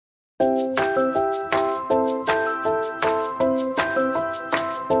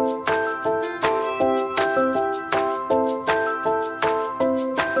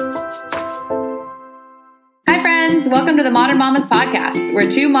Mamas podcast.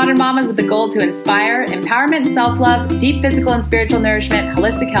 We're two modern mamas with the goal to inspire empowerment, self-love, deep physical and spiritual nourishment,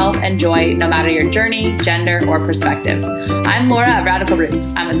 holistic health, and joy, no matter your journey, gender, or perspective. I'm Laura of Radical Roots.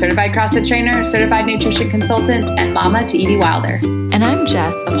 I'm a certified CrossFit trainer, certified nutrition consultant, and mama to Edie Wilder. And I'm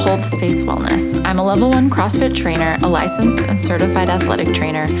Jess of Hold the Space Wellness. I'm a level 1 CrossFit trainer, a licensed and certified athletic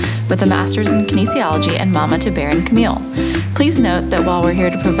trainer with a master's in kinesiology, and mama to Bear and Camille. Please note that while we're here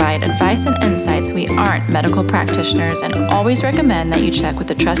to provide advice and insights, we aren't medical practitioners and always recommend that you check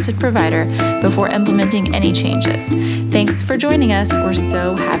with a trusted provider before implementing any changes. Thanks for joining us. We're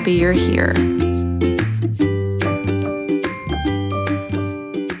so happy you're here.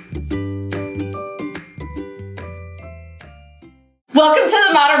 Welcome to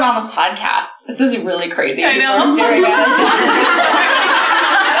the Modern Mamas podcast. This is really crazy. I know.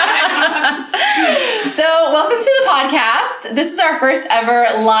 So, welcome to the podcast. This is our first ever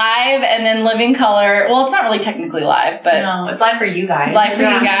live and in living color. Well, it's not really technically live, but no, it's live for you guys. Live for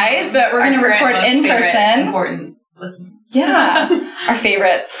you guys, but we're going to record in person. Important listeners. Yeah, our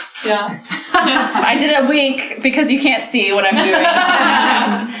favorites. Yeah. I did a wink because you can't see what I'm doing.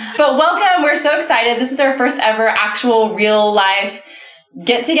 But welcome. We're so excited. This is our first ever actual real life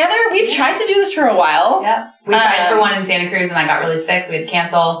get together. We've tried to do this for a while. Yep. We tried for one in Santa Cruz and I got really sick, so we had to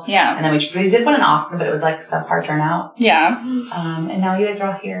cancel. Yeah. And then we did one in Austin, but it was like subpar turnout. Yeah. And now you guys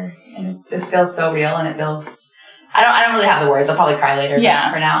are all here. And this feels so real, and it feels... I don't really have the words. I'll probably cry later.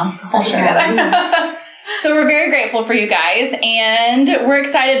 Yeah. For now. Hold it together. So we're very grateful for you guys, and we're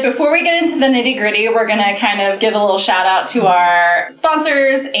excited. Before we get into the nitty-gritty, we're going to kind of give a little shout out to our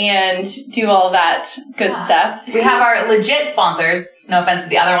sponsors and do all that good stuff. We have our legit sponsors, no offense to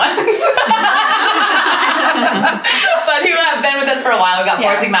the other one, but who have been with us for a while. We've got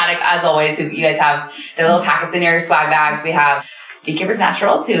Four Sigmatic, as always, who you guys have their little packets in your swag bags. We have Beekeepers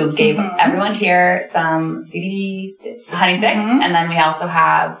Naturals, who gave everyone here some CBD honey sticks, and then we also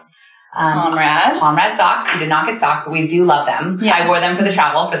have Tomrad socks. You did not get socks, but we do love them. Yes. I wore them for the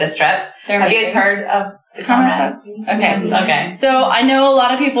travel for this trip. Have you guys heard of the Tomrad socks? Okay. So I know a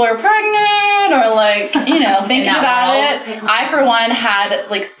lot of people are pregnant or thinking about it. I, for one, had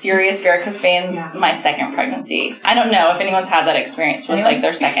serious varicose veins my second pregnancy. I don't know if anyone's had that experience with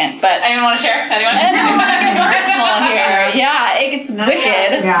their second, but anyone want to share? Anyone? I don't want to get personal here. Yeah, it's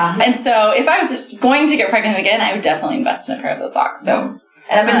wicked. Yeah. And so if I was going to get pregnant again, I would definitely invest in a pair of those socks. So.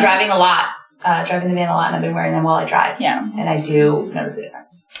 And I've been driving a lot, driving the van a lot, and I've been wearing them while I drive. Yeah. And I do notice the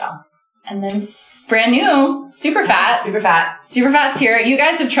difference. So. And then brand new, Super Fat. Super Fat. Super Fat's here. You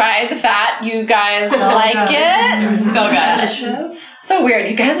guys have tried the fat. You guys like it? So good. So weird.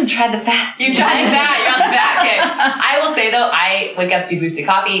 You guys have tried the fat. You tried the fat. You're on the fat kick. I will say, though, I wake up, do boosted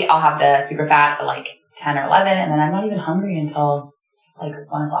coffee. I'll have the Super Fat at 10 or 11, and then I'm not even hungry until 1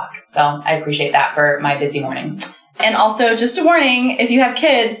 o'clock. So I appreciate that for my busy mornings. And also, just a warning, if you have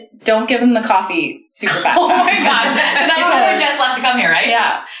kids, don't give them the coffee Super Fat. Oh my God. The night before Jess left to come here, right?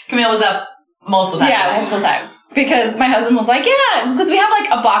 Yeah. Camille was up multiple times. Yeah, multiple times. Because my husband was like, because we have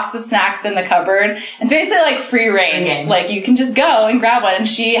a box of snacks in the cupboard. It's basically free range. Okay. You can just go and grab one. And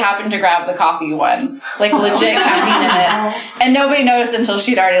she happened to grab the coffee one. Legit caffeine in it. And nobody noticed until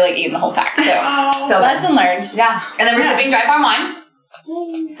she'd already eaten the whole pack. So lesson learned. Yeah. And then we're sipping dry farm wine.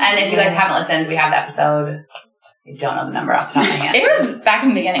 And if you guys haven't listened, we have the episode... I don't know the number off the top of my head. It was back in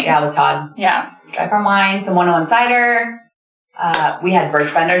the beginning. Yeah, with Todd. Yeah. Dry farm wine, some 101 cider. We had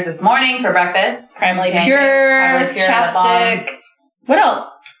birch benders this morning for breakfast. Primally pure, chapstick. What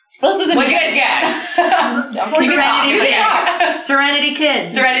else? What else was in What'd you guys get? Serenity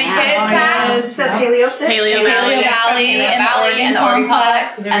Kids. Serenity Kids packs. Paleo Sticks. Paleo Valley and the Oregon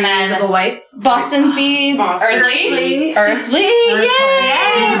Complex. And then wipes. Boston's Beads. Earthly.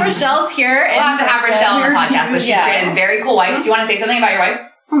 Yay! Rochelle's here. We'll have to have Rochelle on the podcast, but she's created very cool wipes. Do you want to say something about your wipes?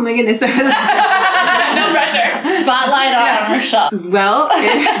 Oh my goodness. No pressure. Spotlight on Rochelle. Well,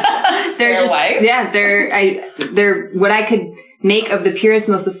 they're just wipes? Yeah, they're what I could make of the purest,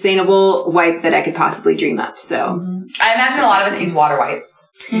 most sustainable wipe that I could possibly dream up. So I imagine a lot of us use water wipes.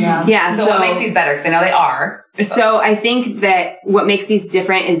 Yeah. So what makes these better? Because I know they are. So I think that what makes these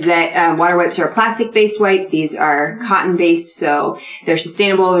different is that water wipes are a plastic-based wipe. These are cotton-based, so they're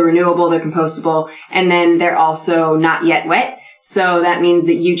sustainable, they're renewable, they're compostable, and then they're also not yet wet. So that means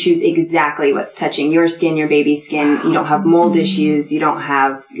that you choose exactly what's touching your skin, your baby's skin. You don't have mold issues. You don't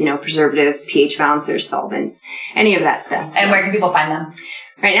have, preservatives, pH balancers, solvents, any of that stuff. And where can people find them?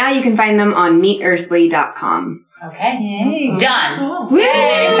 Right now you can find them on meetearthly.com. Okay. Yay. Done. Cool. Yay.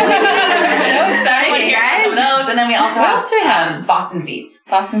 So everyone here has some of those, and then we also What have else do we have? Boston's Beats.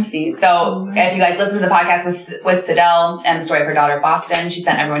 Boston's Beats. So if you guys listen to the podcast with Sidel and the story of her daughter Boston, she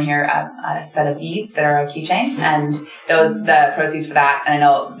sent everyone here a set of beads that are a keychain, and the proceeds for that, and I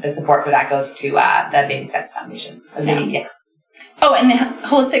know the support for that goes to the Baby Steps Foundation. Oh, and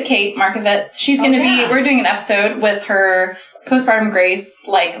Holistic Kate Markovitz. She's going to be. We're doing an episode with her postpartum grace,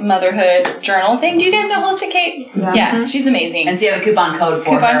 like motherhood journal thing. Do you guys know Holistic Kate? Yeah. Yes, she's amazing. And so you have a coupon code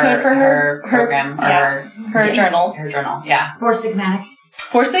for her program or her journal. Her journal, yeah. Four Sigmatic.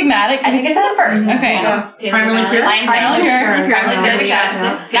 Four Sigmatic. I think I said it first. Okay. Primarily pure. Primarily pure. We said.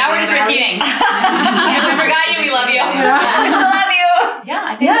 Now we're just repeating. We forgot you. We love you. We still love you. Yeah,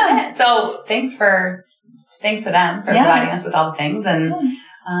 I think that's it. So thanks to them for providing us with all the things, and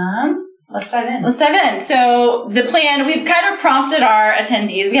let's dive in. Let's dive in. So the plan, we've kind of prompted our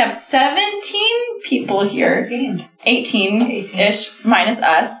attendees. We have 17 people here. 18-ish minus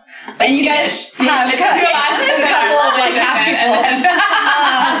us. And you guys have two of us. There's a couple of like half people.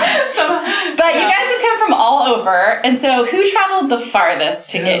 But you guys have come from all over. And so who traveled the farthest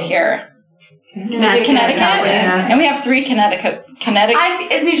to get here? Is it Connecticut? Yeah. And we have 3 Connecticut.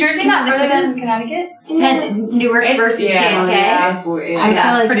 Is New Jersey not further than Connecticut? Newark versus JFK. That's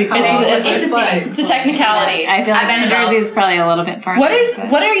pretty cool. It's a technicality. I feel like New Jersey is probably a little bit farther.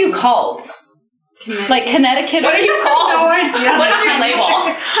 What are you called? Like Connecticut? What are you called? No idea. What is your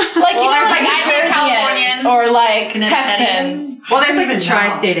label? Like you know, like I think Californians or like Texans. Well, there's like the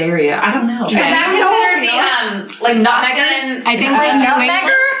tri-state area. I don't know. Is that considered the like Boston? I think like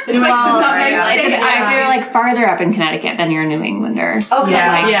Nutmegger. Well, I feel like farther up in Connecticut than you're a New Englander. Okay,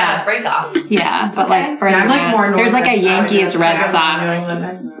 Yeah. break off. Yeah, but like further I'm like more there's like a northern. Yankees Red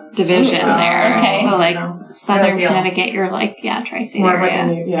Sox division there. Okay. So like southern deal. Connecticut, you're like tri-state More of like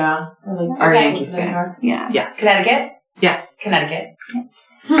area. Our Yankees fans. Yeah. Yes. Connecticut? Yes. Connecticut.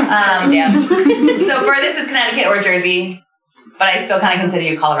 So furthest is Connecticut or Jersey, but I still kind of consider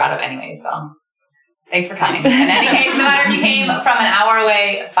you Colorado anyway, so thanks for coming. In any case, no matter if you came from an hour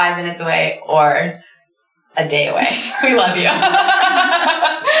away, 5 minutes away, or a day away, we love you.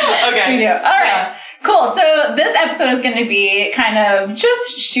 Okay. We do. All right. Cool. So this episode is going to be kind of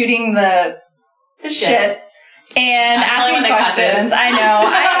just shooting the shit and asking questions. I know.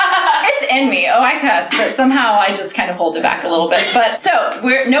 It's in me. Oh, I cuss, but somehow I just kind of hold it back a little bit. But so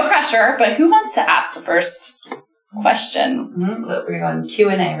we're no pressure, but who wants to ask the first question? Mm-hmm. We're going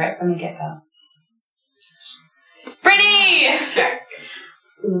Q&A right from the get-go. Brittany! Sure.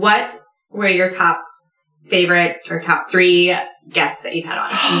 What were your top favorite or top 3 guests that you've had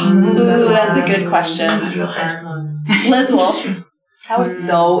on? Ooh, that's a good question. Liz Wolf. That was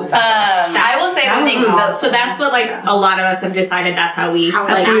so special. I will say that thing. So that's what like a lot of us have decided. That's how we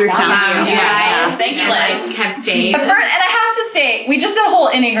like. we were telling you. Yeah. Thank you, Liz. Have stayed. And I have to state, we just did a whole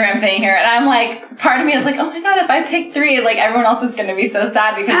Enneagram thing here, and I'm like, part of me is like, oh my god, if I pick 3, like everyone else is going to be so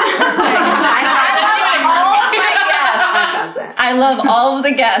sad because I love all of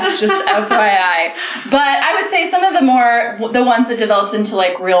the guests, just FYI. But I would say some of the ones that developed into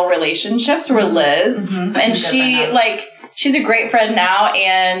like real relationships were Liz, and she's a great friend now.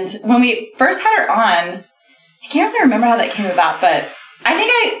 And when we first had her on, I can't really remember how that came about, but I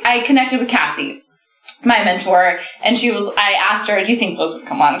think I connected with Cassie, my mentor, and I asked her, do you think Liz would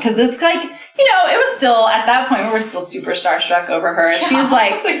come on? Because it's like, you know, it was still, at that point, we were still super starstruck over her. She was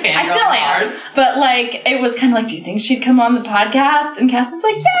like, I still am. But like, it was kind of like, do you think she'd come on the podcast? And Cassie's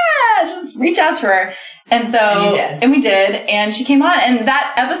like, yeah, just reach out to her. And so, and we did. And she came on, and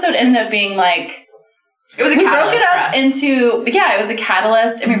that episode ended up being like, it was a catalyst. It was a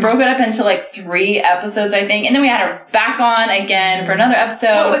catalyst, and we broke it up into like 3 episodes, I think, and then we had her back on again for another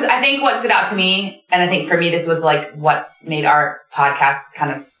episode. I think what stood out to me, and I think for me this was like what's made our podcast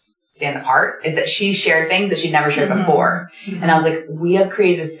kind of stand apart, is that she shared things that she'd never shared before. And I was like, we have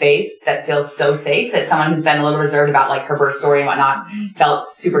created a space that feels so safe that someone who's been a little reserved about like her birth story and whatnot felt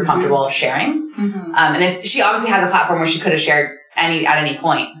super comfortable sharing. And she obviously has a platform where she could have shared at any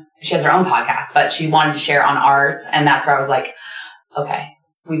point. She has her own podcast, but she wanted to share on ours. And that's where I was like, okay,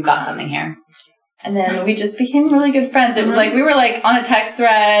 we've got something here. And then we just became really good friends. It was like, we were like on a text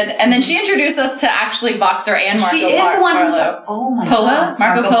thread. And then she introduced us to actually Boxer and Marco Polo. She is the one who's, oh my God.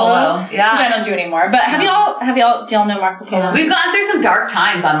 Marco Polo. Yeah. Which I don't do anymore. But do y'all know Marco Polo? We've gone through some dark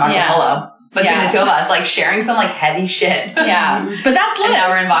times on Marco Polo. Between the two of us, like sharing some like heavy shit. Yeah. But that's Liz. And now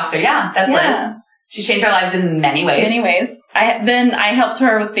we're in Boxer. Yeah, that's Liz. She's changed our lives in many ways. I helped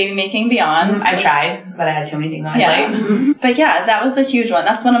her with Baby Making Beyond. I tried, but I had too many things on my plate. But yeah, that was a huge one.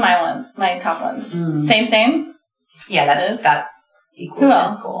 That's one of my top ones. Same? Yeah, that's equally Who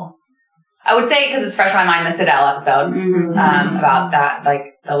else? as cool. I would say, because it's fresh on my mind, the Sidel episode about that,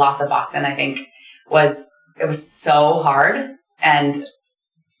 like the loss of Boston, I think was it was so hard.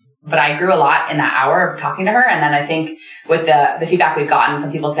 But I grew a lot in that hour of talking to her. And then I think with the feedback we've gotten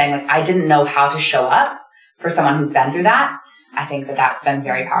from people saying, like, I didn't know how to show up for someone who's been through that. I think that that's been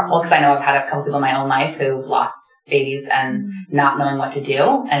very powerful because I know I've had a couple people in my own life who've lost babies and not knowing what to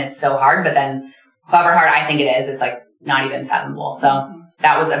do. And it's so hard. But then however hard I think it is, it's like not even fathomable. So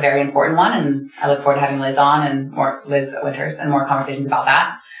that was a very important one. And I look forward to having Liz on and Liz Winters and more conversations about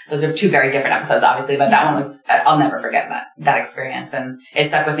that. Those are two very different episodes, obviously, but that one was, I'll never forget that experience. And it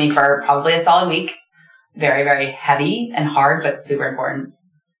stuck with me for probably a solid week. Very, very heavy and hard, but super important.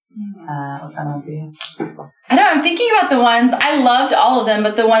 What's that one for you? I know, I'm thinking about the ones, I loved all of them,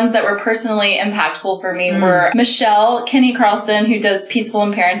 but the ones that were personally impactful for me were Michelle Kinney Carlson, who does Peaceful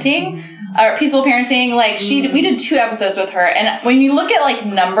Parenting. Like we did 2 episodes with her. And when you look at like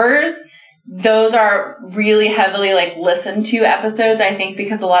numbers, those are really heavily like listened to episodes, I think,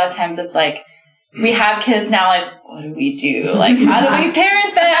 because a lot of times it's like, we have kids now, like, what do we do? Like, how do we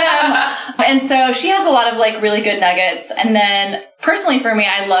parent them? And so she has a lot of like really good nuggets. And then personally for me,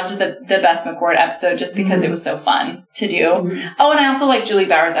 I loved the Beth McWhorter episode just because it was so fun to do. Oh, and I also like Julie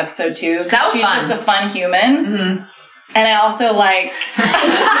Bauer's episode too. That was she's fun. just a fun human. And I also like,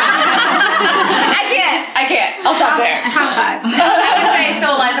 I can't. I'll stop there. Top 5. I would say,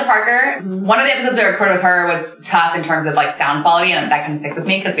 so Eliza Parker, one of the episodes I recorded with her was tough in terms of like sound quality, and that kind of sticks with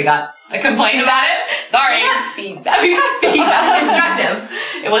me because we got a complaint about it. Sorry. We got feedback. Instructive.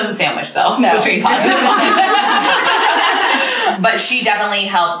 It wasn't sandwich though. No. Between pauses. But she definitely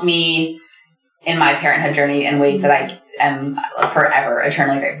helped me in my parenthood journey in ways that I am forever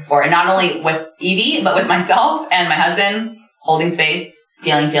eternally grateful for. And not only with Evie, but with myself and my husband, holding space,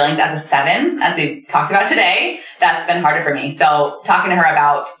 feeling feelings as a 7, as we talked about today. That's been harder for me. So talking to her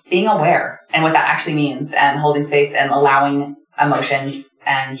about being aware and what that actually means and holding space and allowing emotions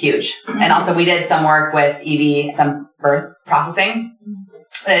and huge. And also we did some work with Evie, some birth processing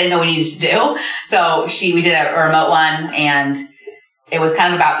that I didn't know we needed to do. So we did a remote one, and it was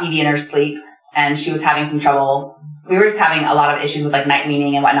kind of about Evie and her sleep. And she was having some trouble. We were just having a lot of issues with like night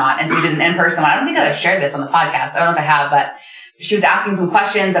weaning and whatnot. And so we did an in-person one. I don't think that I've shared this on the podcast. I don't know if I have, but she was asking some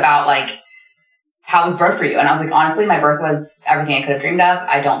questions about like, how was birth for you? And I was like, honestly, my birth was everything I could have dreamed of.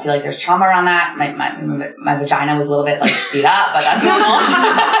 I don't feel like there's trauma around that. My vagina was a little bit like beat up, but that's normal.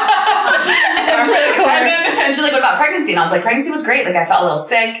 And then she's like, what about pregnancy? And I was like, pregnancy was great. Like I felt a little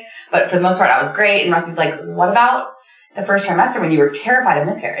sick, but for the most part, I was great. And Rusty's like, what about the first trimester when you were terrified of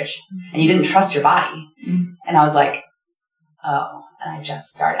miscarriage and you didn't trust your body? And I was like, oh, and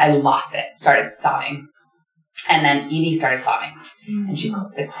I lost it, started sobbing. And then Evie started sobbing and she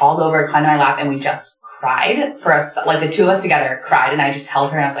crawled over, climbed on my lap, and we just cried for us. Like the two of us together cried, and I just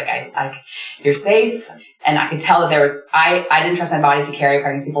held her and I was like, you're safe. And I could tell that I didn't trust my body to carry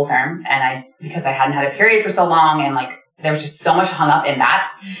pregnancy full term. And because I hadn't had a period for so long, and like, there was just so much hung up in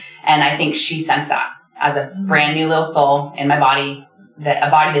that. And I think she sensed that as a brand new little soul in my body,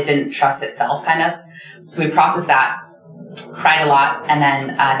 a body that didn't trust itself, kind of. So we processed that, cried a lot, and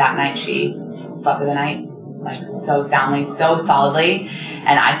then that night she slept through the night, like so soundly, so solidly,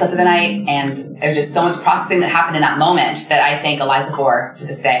 and I slept through the night, and there's just so much processing that happened in that moment that I thank Eliza for to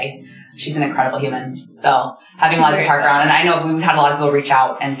this day. She's an incredible human. So having Eliza Parker on, and I know we've had a lot of people reach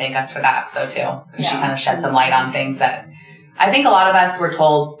out and thank us for that episode too, because she kind of shed some light on things that I think a lot of us were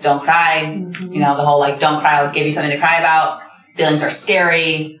told, don't cry. You know, the whole like, don't cry, I'll give you something to cry about. Feelings are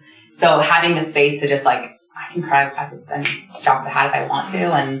scary. So having the space to just like, I can cry, I can drop the hat if I want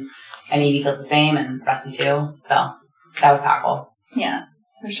to. And Evie feels the same, and Rusty too. So that was powerful. Yeah,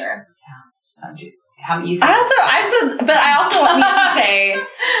 for sure. Yeah. Haven't you seen I also need to say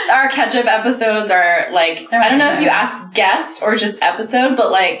our catch-up episodes are like, I don't know if you asked guest or just episode,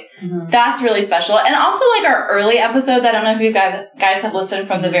 but like, that's really special. And also like our early episodes, I don't know if you guys have listened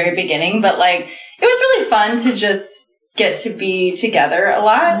from the very beginning, but like, it was really fun to just get to be together a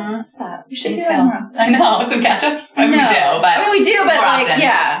lot. What's that? We should do that more often. I know, some catch-ups. I mean, we do, but like, often.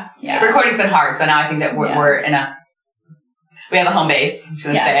 Yeah. Recording's been hard, so now I think that we're in we have a home base, I'm just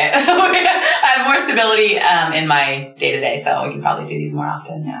going to say it. I have more stability in my day-to-day, so we can probably do these more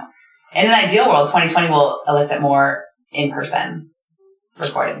often. Yeah. In an ideal world, 2020 will elicit more in-person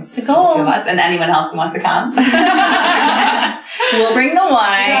recordings. The goal. The two of us and anyone else who wants to come. We'll bring the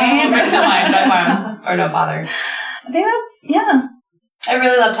wine. We'll bring the wine. Don't harm or don't bother. I think that's, I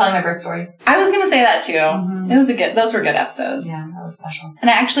really love telling my birth story. I was going to say that too. It was those were good episodes. Yeah, that was special. And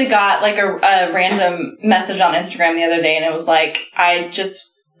I actually got like a random message on Instagram the other day, and it was like, I just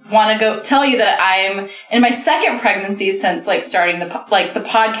want to go tell you that I'm in my second pregnancy since like starting the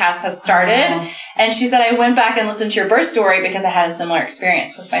podcast has started. And she said, I went back and listened to your birth story because I had a similar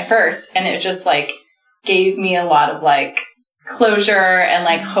experience with my first. And it was just like, gave me a lot of like closure and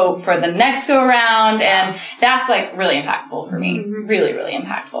like hope for the next go around. And that's like really impactful for me. Really, really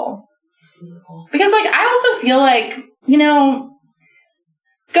impactful. Because like, I also feel like, you know,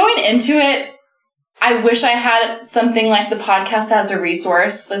 going into it, I wish I had something like the podcast as a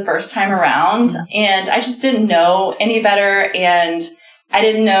resource the first time around. And I just didn't know any better. And I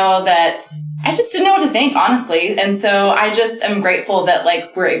just didn't know what to think, honestly. And so I just am grateful that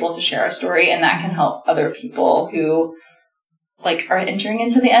like we're able to share our story and that can help other people who like are entering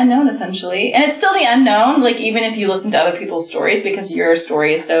into the unknown essentially. And it's still the unknown, like even if you listen to other people's stories because your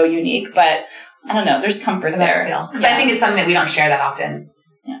story is so unique, but I don't know, there's comfort there. Because I think it's something that we don't share that often.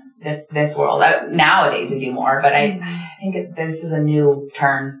 This world. Nowadays we do more, but I think this is a new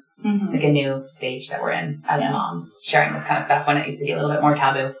turn, like a new stage that we're in as moms, sharing this kind of stuff when it used to be a little bit more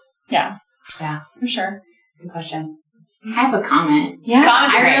taboo. Yeah. Yeah. For sure. Good question. I have a comment. Yeah.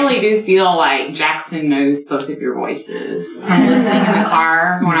 Comments are I great. really do feel like Jackson knows both of your voices. I'm listening in the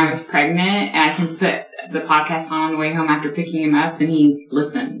car when I was pregnant, and I can put the podcast on the way home after picking him up, and he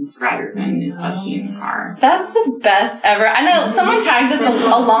listens rather than is fussy in the car. That's the best ever. I know someone tagged us a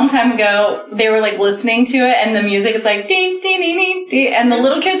long time ago. They were like listening to it, and the music is like ding ding ding ding, ding and the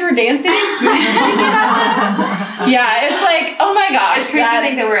little kids were dancing. Did you see that one? Yeah, it's like, oh my gosh. It's crazy to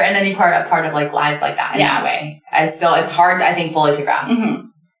think that we're in any part of like lives like that in that way. It's hard, I think, fully to grasp.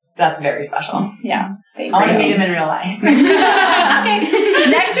 That's very special. Yeah. I want to meet him in real life. Okay.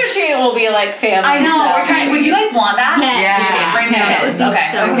 Next retreat will be like family. I know. stuff. We're trying. Would you guys want that? Yes. Bring the kids. Okay.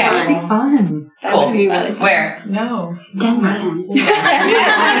 So Okay. fun. That'd be fun. That Cool. would be really fun. Where? No. Denver. I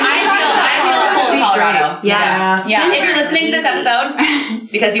feel a pull to Colorado. Yes. Yeah. If you're listening to this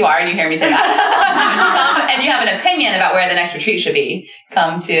episode, because you are and you hear me say that, come and you have an opinion about where the next retreat should be,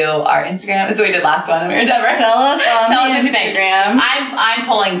 come to our Instagram. This is what we did last one when we were in Denver. Tell us on Tell us the what you think. Instagram. I'm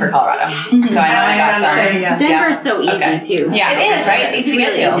pulling for Colorado, so I know I got some. Denver's so easy Okay. too. Yeah, it is, right? It's easy to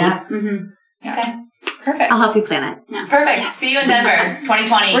get to. Yes. Okay. Perfect. I'll help you plan it. Yeah. Perfect. See you in Denver,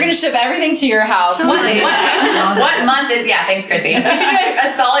 2020. We're going to ship everything to your house. What month is, thanks, Chrissy. We should do a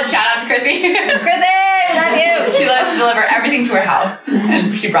solid shout out to Chrissy. Chrissy, we love you. She let us deliver everything to her house.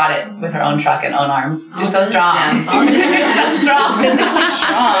 And she brought it with her own truck and own arms. You're so strong. You're so strong. Physically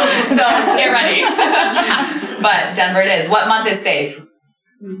strong. So get ready. But Denver it is. What month is safe?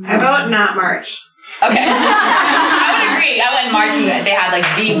 How about not March? Okay. I would agree. I went in March and they had like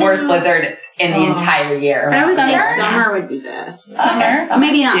the worst blizzard in the entire year. I would say Summer? summer would be best. Summer.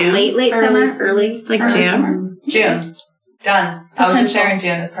 Maybe not June. late Early summer, early. Like June. June. Done. I was just there in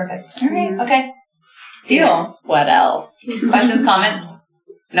June. It's perfect. All right. Okay. Deal. What else? Questions, comments?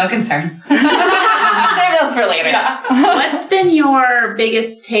 No concerns. Save those for later. What's been your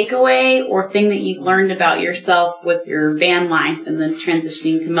biggest takeaway or thing that you've learned about yourself with your van life and then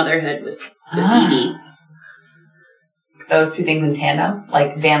transitioning to motherhood with Evie? Those two things in tandem,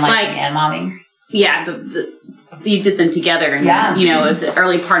 like van life and momming. Yeah, you did them together, and you know, the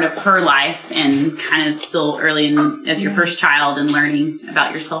early part of her life, and kind of still early in as your first child, and learning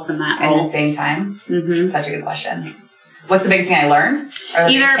about yourself in that At role. the same time. Mm-hmm. Such a good question. What's the biggest thing I learned? Or the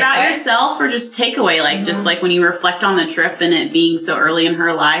Either biggest about takeaway? yourself or just takeaway, like just like when you reflect on the trip and it being so early in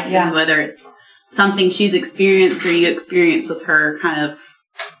her life, and whether it's something she's experienced or you experienced with her, kind of.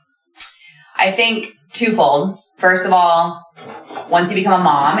 I think twofold. First of all, once you become a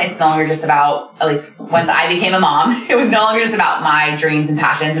mom, it's no longer just about, at least once I became a mom, it was no longer just about my dreams and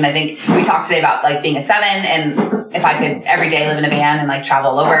passions. And I think we talked today about like being a 7 and if I could every day live in a van and like travel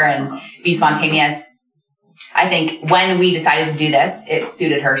all over and be spontaneous. I think when we decided to do this, it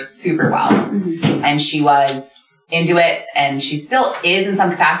suited her super well. Mm-hmm. And she was into it and she still is in some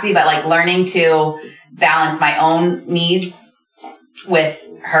capacity, but like learning to balance my own needs with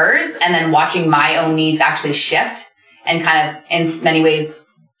hers and then watching my own needs actually shift and kind of in many ways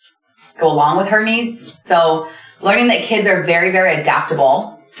go along with her needs. So learning that kids are very, very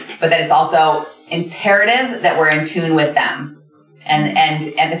adaptable, but that it's also imperative that we're in tune with them and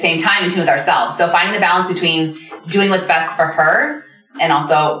at the same time in tune with ourselves. So finding the balance between doing what's best for her and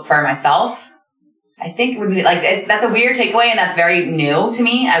also for myself, I think would be like, that's a weird takeaway and that's very new to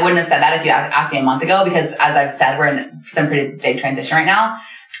me. I wouldn't have said that if you asked me a month ago because as I've said, we're in some pretty big transition right now.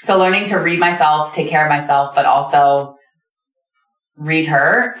 So learning to read myself, take care of myself, but also read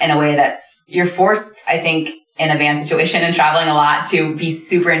her in a way that's, you're forced, I think, in a van situation and traveling a lot to be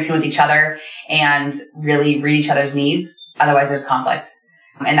super in tune with each other and really read each other's needs. Otherwise there's conflict.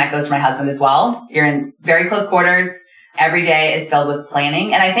 And that goes for my husband as well. You're in very close quarters. Every day is filled with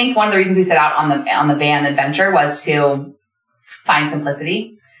planning. And I think one of the reasons we set out on the van adventure was to find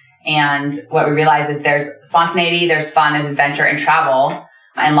simplicity. And what we realized is there's spontaneity, there's fun, there's adventure and travel.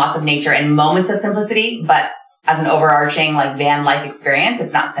 and lots of nature and moments of simplicity. But as an overarching like van life experience,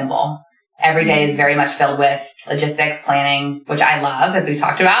 it's not simple. Every day is very much filled with logistics, planning, which I love, as we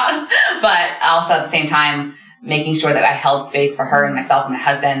talked about, but also at the same time, making sure that I held space for her and myself and my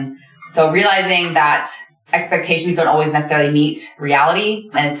husband. So realizing that expectations don't always necessarily meet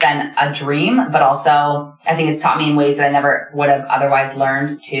reality, and it's been a dream, but also I think it's taught me in ways that I never would have otherwise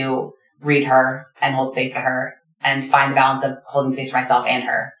learned to read her and hold space for her and find the balance of holding space for myself and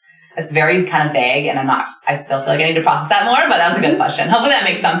her. It's very kind of vague, and I still feel like I need to process that more, but that was a good question. Hopefully that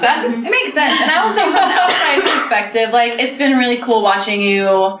makes some sense. It makes sense. And I will say from an outside perspective, like, it's been really cool watching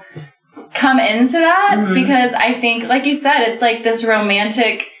you come into that because I think, like you said, it's like this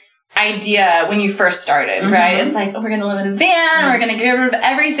romantic idea when you first started, right? It's like, oh, we're going to live in a van, we're going to get rid of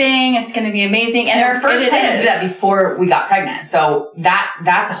everything, it's going to be amazing. And our first plan was to do that before we got pregnant. So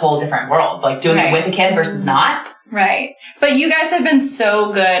that's a whole different world, like doing it with a kid versus not. Right. But you guys have been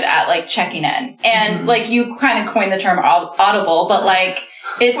so good at like checking in. And like you kind of coined the term audible, but like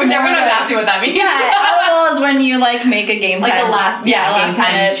it's which everyone was asking what that means. Yeah, audible is when you like make a game time. Like the last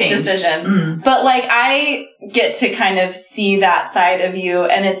minute decision. But like I get to kind of see that side of you,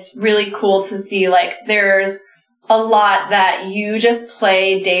 and it's really cool to see like there's a lot that you just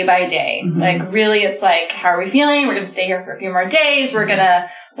play day by day. Like really it's like, how are we feeling? We're going to stay here for a few more days. We're going to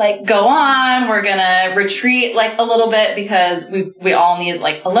like go on. We're going to retreat like a little bit because we all need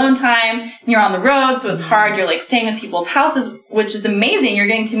like alone time. And you're on the road, so it's hard. You're like staying in people's houses, which is amazing. You're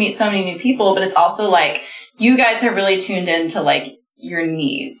getting to meet so many new people, but it's also like you guys have really tuned into like your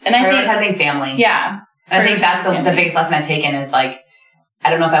needs. And I think prioritizing family. Yeah. I think that's the biggest lesson I've taken is like, I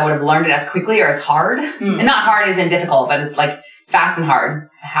don't know if I would have learned it as quickly or as hard. And not hard as in difficult, but it's like fast and hard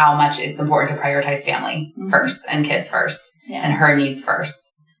how much it's important to prioritize family first and kids first and her needs first.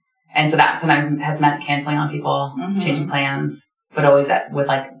 And so that sometimes has meant canceling on people, changing plans, but always with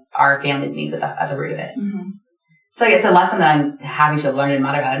like our family's needs at the root of it. So it's a lesson that I'm happy to have learned in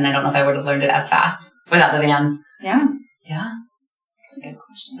motherhood, and I don't know if I would have learned it as fast without the van. Yeah. Yeah. That's a good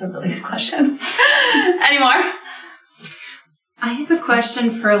question. It's a really good question. Any more? I have a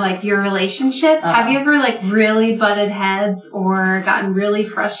question for like your relationship. Have you ever like really butted heads or gotten really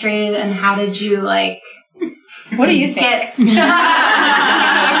frustrated, and how did you like? What do you think? So in case you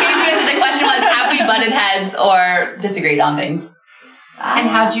answered the question was, have we butted heads or disagreed on things? And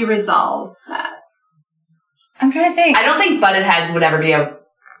how'd you resolve that? I'm trying to think. I don't think butted heads would ever be a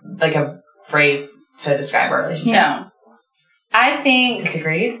phrase to describe our relationship. No. I think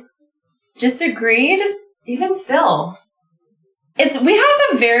disagreed? Even still. We have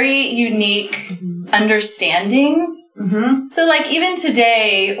a very unique understanding. So like even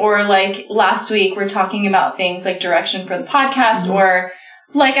today or like last week, we're talking about things like direction for the podcast or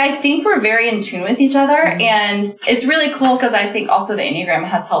like, I think we're very in tune with each other, and it's really cool because I think also the Enneagram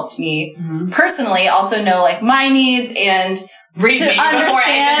has helped me personally also know like my needs and to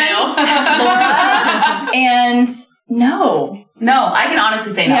understand Laura. And no, I can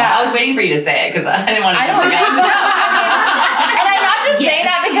honestly say no. Yeah. I was waiting for you to say it because I didn't want to. And I'm not just saying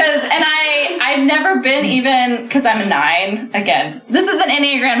that because, and I've never been even, because I'm a 9. Again, this is an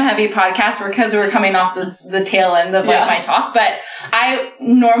Enneagram heavy podcast because we're coming off the tail end of like my talk, but I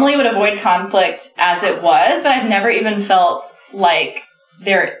normally would avoid conflict as it was, but I've never even felt like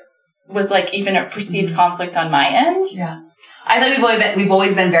there was like even a perceived conflict on my end. Yeah. I think we've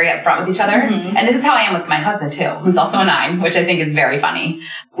always been very upfront with each other. And this is how I am with my husband too, who's also a 9, which I think is very funny.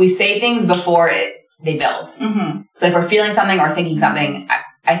 We say things before they build. So if we're feeling something or thinking something,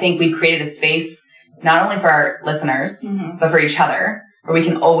 I think we've created a space not only for our listeners, but for each other, where we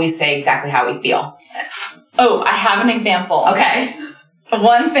can always say exactly how we feel. Oh, I have an example. Okay.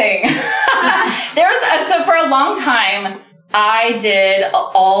 One thing. So for a long time, I did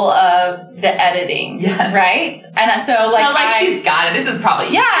all of the editing, right? And so like, she's got it. This is probably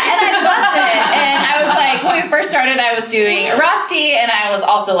and I loved it. And I was like, when we first started, I was doing Rusty, and I was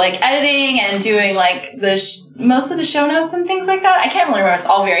also like editing and doing like most of the show notes and things like that. I can't really remember. It's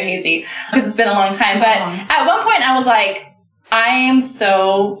all very hazy because it's been a long time. But at one point, I was like, I am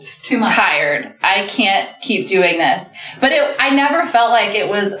so tired. I can't keep doing this. But I never felt like it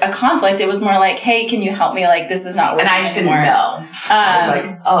was a conflict. It was more like, hey, can you help me? Like, this is not working. And I just anymore. Didn't know. I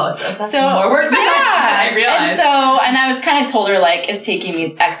was like, it's more work. Yeah. I realized. And I was kind of told her, like, it's taking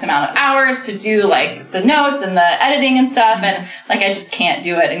me X amount of hours to do, like, the notes and the editing and stuff. And, like, I just can't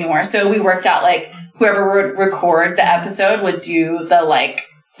do it anymore. So we worked out, like, whoever would record the episode would do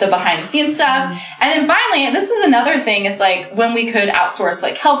the behind the scenes stuff. And then finally, and this is another thing, it's like when we could outsource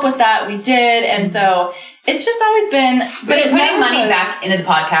like help with that, we did. And so it's just always been, but putting money back into the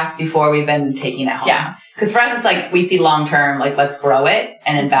podcast before we've been taking it home. Yeah. Because for us, it's like we see long-term, like let's grow it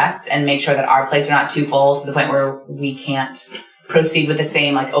and invest and make sure that our plates are not too full to the point where we can't proceed with the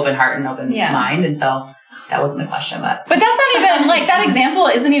same like open heart and open mind. And so that wasn't the question, but that's not even like that example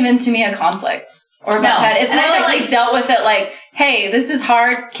isn't even to me a conflict or a bad. It's more like we dealt with it like, hey, this is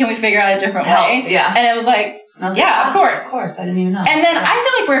hard. Can we figure out a different way? Yeah. And it was like, of course. Of course. I didn't even know. And then I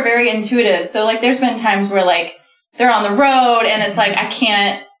feel like we're very intuitive. So like there's been times where like they're on the road and it's like, I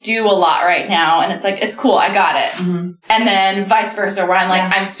can't do a lot right now. And it's like, it's cool. I got it. Mm-hmm. And then vice versa, where I'm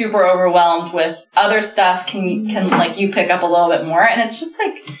like, I'm super overwhelmed with other stuff. Can like you pick up a little bit more? And it's just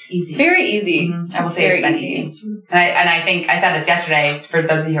like easy, very easy. Mm-hmm. I will say it's been easy. And I think I said this yesterday for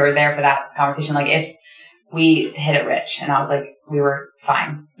those of you who were there for that conversation. Like if we hit it rich and I was like, we were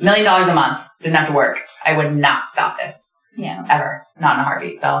fine. $1 million a month, didn't have to work. I would not stop this. Yeah. Ever. Not in a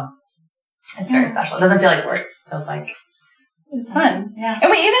heartbeat. So it's very special. It doesn't feel like work. It feels like it's fun. Yeah. And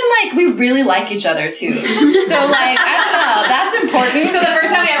we really like each other too. So like, I don't know, that's important. So the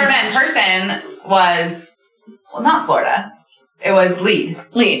first time we ever met in person was, well, not Florida. It was Lead,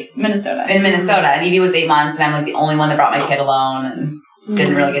 Minnesota. In Minnesota. And Evie was 8 months and I'm like the only one that brought my kid alone and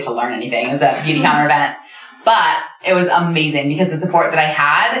didn't really get to learn anything. It was a beauty counter event. But it was amazing because the support that I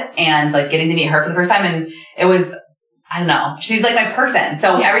had and like getting to meet her for the first time, and it was, I don't know, she's like my person.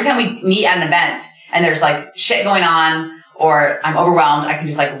 So every time we meet at an event and there's like shit going on or I'm overwhelmed, I can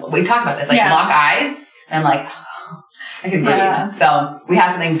just like, we talked about this, like lock eyes and I'm like, oh, I can breathe. So we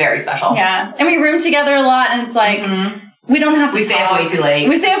have something very special. Yeah. And we room together a lot and it's like, we don't have to We stay up way too late.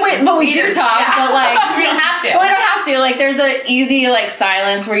 We stay up way, but we do talk, but like, we don't have to. But we don't have to. Like, there's an easy like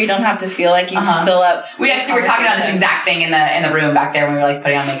silence where you don't have to feel like you fill up. We actually were talking about this exact thing in the room back there when we were like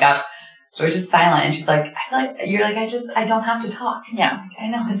putting on makeup. We were just silent, and she's like, "I feel like you're like I don't have to talk." Yeah, like, I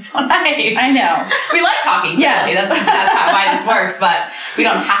know, it's so nice. I know. We like talking. Yeah, that's why this works, but we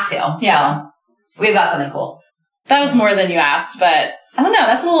don't have to. Yeah, so we've got something cool. That was more than you asked, but I don't know.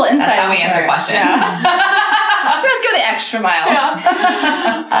 That's a little insight. That's how we answer questions. Yeah. Let's go the extra mile.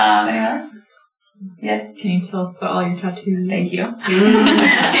 Yeah. Anyone else? Yes. Can you tell us about all your tattoos? Thank you. She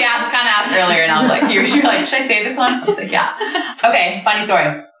kind of asked earlier, and I was like, "You're like, should I say this one?" I was like, "Yeah." Okay. Funny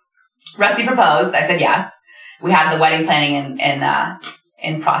story. Rusty proposed. I said yes. We had the wedding planning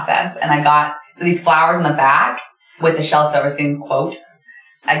in process, and I got these flowers in the back with the Shel Silverstein quote.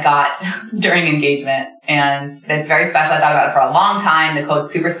 I got during engagement, and it's very special. I thought about it for a long time. The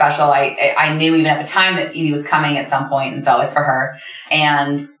quote's super special. I knew even at the time that Evie was coming at some point, and so it's for her.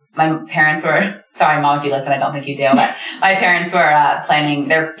 And my parents were, sorry, Mom, if you listen, I don't think you do, but my parents were planning,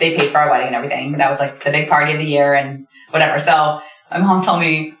 they paid for our wedding and everything. That was like the big party of the year and whatever. So my mom told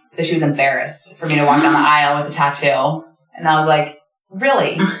me that she was embarrassed for me to walk down the aisle with a tattoo. And I was like,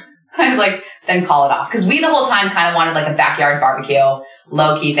 really? I was like, then call it off. Because we the whole time kind of wanted like a backyard barbecue,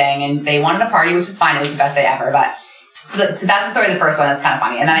 low-key thing. And they wanted a party, which is fine. It was the best day ever. But so that's the story of the first one. That's kind of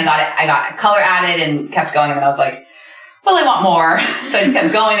funny. And then I got color added and kept going. And then I was like, well, I want more. So I just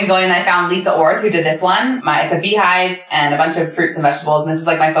kept going and going. And I found Lisa Orth, who did this one. It's a beehive and a bunch of fruits and vegetables. And this is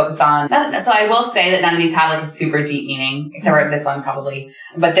like my focus on. So I will say that none of these have like a super deep meaning, except for this one probably.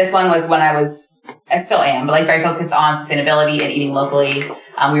 But this one was when I still am, but like very focused on sustainability and eating locally.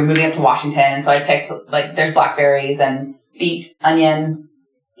 We were moving up to Washington. And so I picked like, there's blackberries and beet, onion,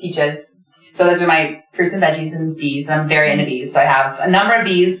 peaches. So those are my fruits and veggies and bees. And I'm very into bees. So I have a number of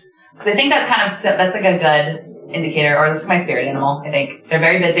bees because I think that's like a good indicator, or this is my spirit animal. I think they're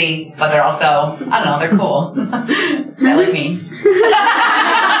very busy, but they're also, I don't know, they're cool. They like me.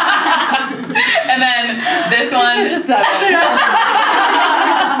 And then this one.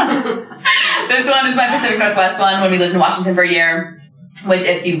 This one is my Pacific Northwest one when we lived in Washington for a year, which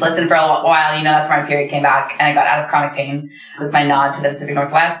if you've listened for a while, you know that's where my period came back and I got out of chronic pain. So it's my nod to the Pacific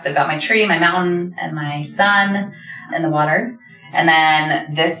Northwest. I've got my tree, my mountain, and my sun and the water. And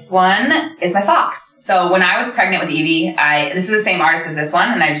then this one is my fox. So when I was pregnant with Evie, this is the same artist as this one,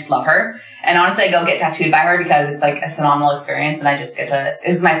 and I just love her. And honestly, I go get tattooed by her because it's like a phenomenal experience, and I just get to,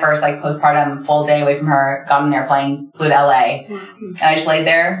 this is my first like postpartum full day away from her, got on an airplane, flew to LA, and I just laid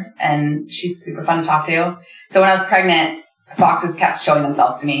there, and she's super fun to talk to. So when I was pregnant, foxes kept showing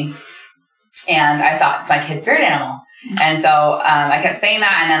themselves to me, and I thought it's my kid's spirit animal. And so I kept saying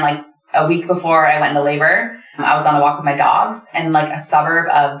that, and then like a week before I went into labor, I was on a walk with my dogs, and like a suburb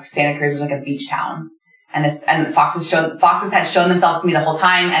of Santa Cruz was like a beach town. And foxes had shown themselves to me the whole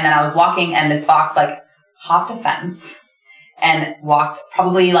time. And then I was walking, and this fox like hopped a fence and walked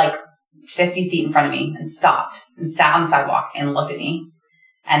probably like 50 feet in front of me and stopped and sat on the sidewalk and looked at me,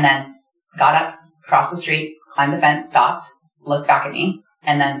 and then got up, crossed the street, climbed the fence, stopped, looked back at me,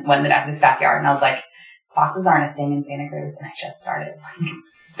 and then went in the back of this backyard. And I was like, foxes aren't a thing in Santa Cruz. And I just started like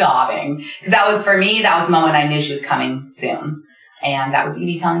sobbing. Because that was, for me, that was the moment I knew she was coming soon. And that was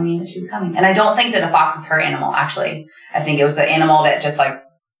Evie telling me that she was coming. And I don't think that a fox is her animal, actually. I think it was the animal that just like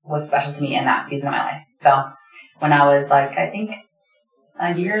was special to me in that season of my life. So when I was like, I think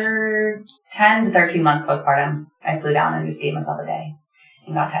a year, 10 to 13 months postpartum, I flew down and just gave myself a day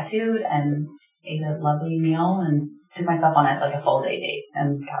and got tattooed and ate a lovely meal and took myself on like a full day date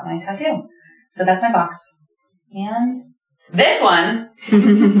and got my tattoo. So that's my box. And this one,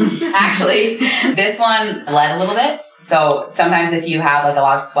 actually, this one bled a little bit. So sometimes if you have like a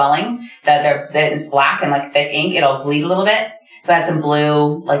lot of swelling that it's black and like thick ink, it'll bleed a little bit. So I had some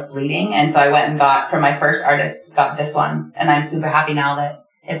blue like bleeding. And so I went and got, from my first artist, got this one. And I'm super happy now that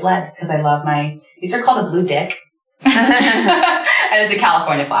it bled because I love these are called a blue dick. And it's a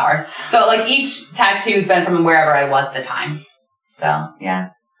California flower. So like each tattoo's been from wherever I was at the time. So yeah,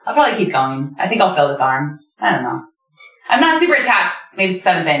 I'll probably keep going. I think I'll fill this arm. I don't know. I'm not super attached. Maybe it's the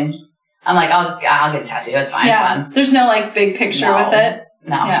seventh thing. I'm like, I'll get a tattoo. It's fine. Yeah. It's fun. There's no like big picture with it.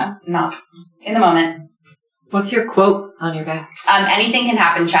 No. Yeah. No. In the moment. What's your quote on your back? Anything can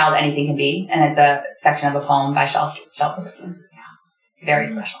happen, child, anything can be. And it's a section of a poem by Shel Silverstein. Yeah. It's very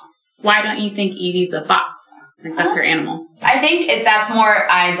special. Why don't you think Evie's a fox? Like that's her animal. I think that's more,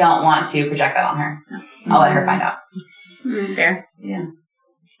 I don't want to project that on her. I'll let her find out. Fair. Yeah.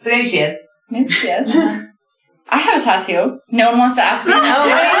 So maybe she is. Maybe she is. I have a tattoo. No one wants to ask me. Show us.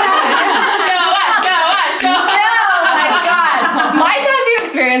 Oh my God. My tattoo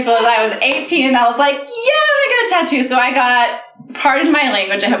experience was I was 18 and I was like, yeah, I'm going to get a tattoo. So I got, pardon my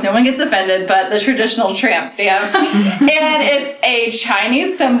language, I hope no one gets offended, but the traditional tramp stamp. And it's a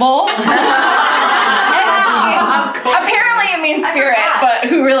Chinese symbol. Apparently it means spirit, but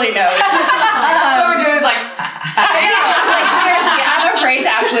who really knows? Georgia's like, I know. Like, seriously, I'm afraid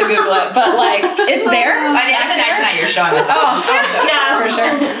to actually Google it, but like, it's there. By the end of the night tonight, you're showing us. Oh, yes. For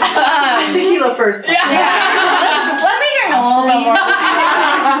sure. Tequila first. Yeah. Let me drink a little bit more.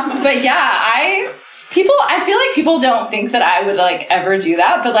 But yeah, I feel like people don't think that I would like ever do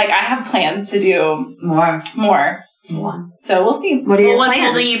that, but like I have plans to do more. So we'll see. What are your What's plans?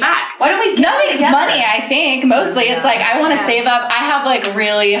 holding you back? Why don't we get Nothing, together? money, I think. Mostly it's like I want to save up. I have like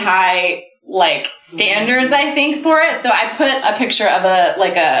really high like standards, I think, for it. So I put a picture of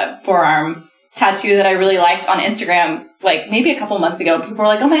a forearm tattoo that I really liked on Instagram, like maybe a couple months ago. People were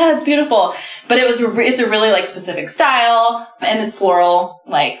like, "Oh my God, it's beautiful!" But it's a really like specific style and it's floral.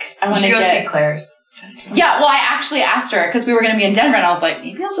 Like I want to get Claire's. Yeah, well, I actually asked her because we were going to be in Denver, and I was like,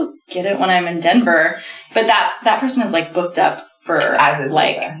 maybe I'll just get it when I'm in Denver. But that person is like booked up for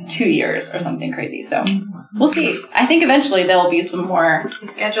like 2 years or something crazy. So we'll see. I think eventually there will be some more. The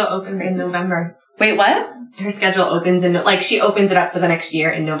schedule opens in November. Wait, what? Her schedule opens she opens it up for the next year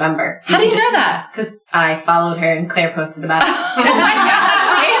in November. So How do you know that? Because I followed her and Claire posted about it. Oh my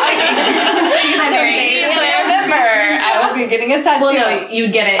God, that's amazing. So in November, I will be getting a tattoo. Well, no,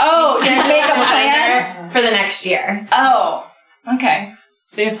 you'd get it. Oh, you make a plan for the next year. Oh, okay.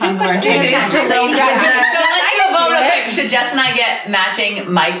 So you have time Seems like more. So you got Let's do a vote real quick. Should Jess and I get matching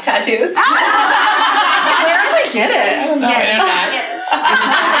mic tattoos? Where do I get it? I don't know.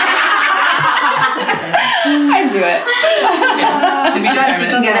 I'd do it. To be Jess, you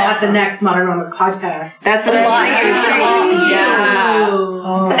can determined. get it at the next Modern Woman's podcast. That's what I was thinking. Yeah.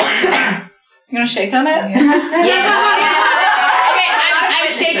 Oh, yes. You gonna shake on it? Okay, I'm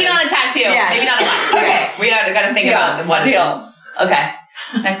shaking on a tattoo. Yeah. Maybe not a mic. Okay. We gotta think about what it is. Okay.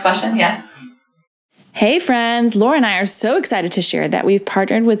 Next question. Yes. Hey friends, Laura and I are so excited to share that we've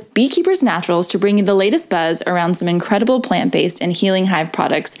partnered with Beekeepers Naturals to bring you the latest buzz around some incredible plant-based and healing hive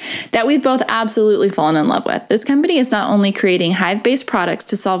products that we've both absolutely fallen in love with. This company is not only creating hive-based products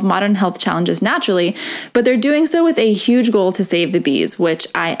to solve modern health challenges naturally, but they're doing so with a huge goal to save the bees, which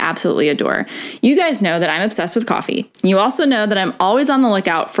I absolutely adore. You guys know that I'm obsessed with coffee. You also know that I'm always on the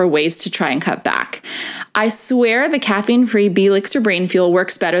lookout for ways to try and cut back. I swear the caffeine-free Bee Elixir Brain Fuel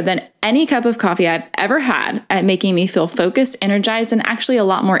works better than any cup of coffee I've ever had at making me feel focused, energized, and actually a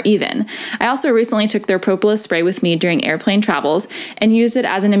lot more even. I also recently took their propolis spray with me during airplane travels and used it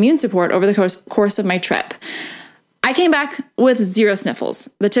as an immune support over the course of my trip. I came back with 0 sniffles.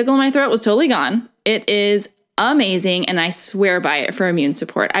 The tickle in my throat was totally gone. It is amazing, and I swear by it for immune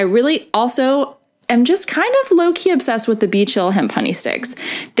support. I really also am just kind of low-key obsessed with the Bee Chill hemp honey sticks.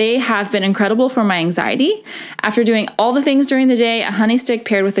 They have been incredible for my anxiety. After doing all the things during the day, a honey stick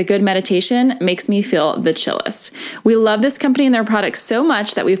paired with a good meditation makes me feel the chillest. We love this company and their products so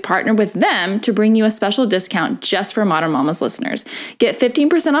much that we've partnered with them to bring you a special discount just for Modern Mamas listeners. Get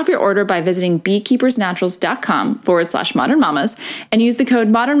 15% off your order by visiting beekeepersnaturals.com/Modern Mamas and use the code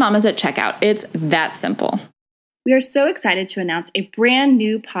Modern Mamas at checkout. It's that simple. We are so excited to announce a brand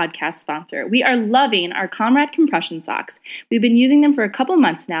new podcast sponsor. We are loving our Comrade compression socks. We've been using them for a couple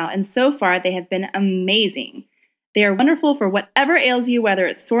months now, and so far they have been amazing. They are wonderful for whatever ails you, whether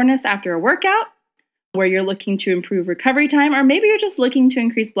it's soreness after a workout, where you're looking to improve recovery time, or maybe you're just looking to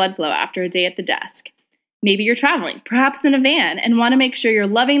increase blood flow after a day at the desk. Maybe you're traveling, perhaps in a van, and want to make sure you're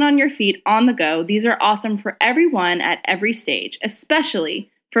loving on your feet on the go. These are awesome for everyone at every stage,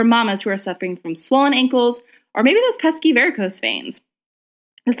 especially for mamas who are suffering from swollen ankles, or maybe those pesky varicose veins.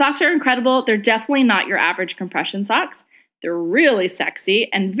 The socks are incredible. They're definitely not your average compression socks. They're really sexy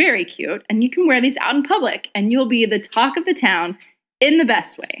and very cute, and you can wear these out in public, and you'll be the talk of the town in the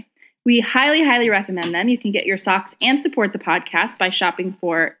best way. We highly, highly recommend them. You can get your socks and support the podcast by shopping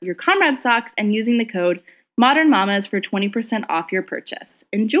for your Comrade socks and using the code Modern Mamas for 20% off your purchase.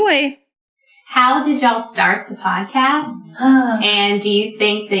 Enjoy! How did y'all start the podcast? And do you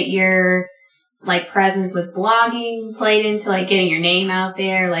think that your presence with blogging played into getting your name out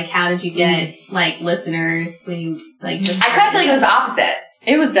there? How did you get listeners when you just? I kind of feel like it was the opposite.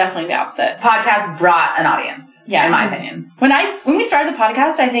 It was definitely the opposite. Podcast brought an audience. Yeah, in my opinion. When we started the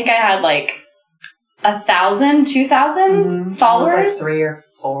podcast, I think I had 1,000, 2,000 followers. It was 3 or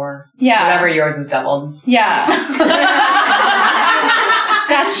 4. Yeah, whatever yours is doubled. Yeah,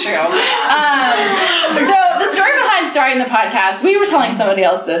 that's true. So the story behind starting the podcast, we were telling somebody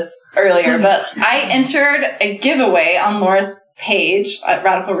else this earlier, but I entered a giveaway on Laura's page at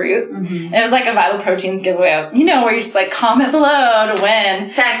Radical Roots, and it was a Vital Proteins giveaway, where you just comment below to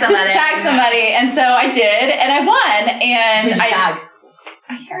win. Tag somebody. And so I did, and I won, and I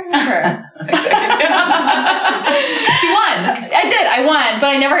can't remember. She won. I won, but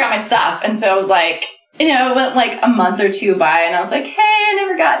I never got my stuff, and so I was it went a month or two by, and I was hey, I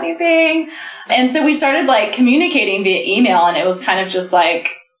never got anything. And so we started communicating via email, and it was kind of just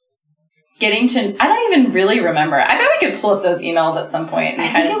getting to, I don't even really remember. I bet we could pull up those emails at some point and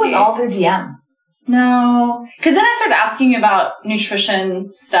I think it was all through DM. No. Because then I started asking you about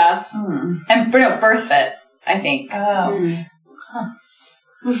nutrition stuff and birth fit, I think. Oh.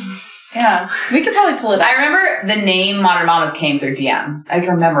 Yeah. We could probably pull it up. I remember the name Modern Mamas came through DM. I can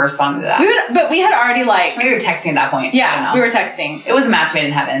remember responding to that. But we had already we were texting at that point. Yeah, we were texting. It was a match made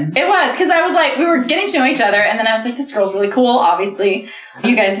in heaven. It was, because I was we were getting to know each other, and then I was this girl's really cool, obviously.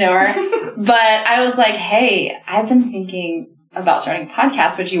 You guys know her. But I was hey, I've been thinking about starting a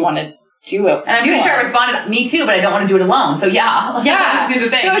podcast. Would you want to do it? And I'm pretty sure I responded, me too, but I don't want to do it alone. So yeah. Let's do the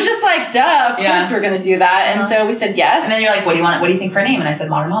thing. So it was just duh, of course we're going to do that. And so we said yes. And then you're what do you want? What do you think for a name? And I said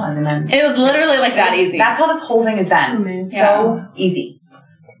Modern Mamas. And then it was literally that easy. That's how this whole thing has been. So easy.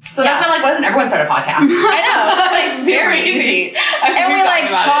 So that's not why doesn't everyone start a podcast? I know. It's very easy. And we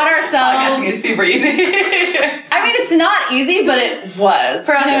taught ourselves. Podcasting is super easy. I mean, it's not easy, but it was.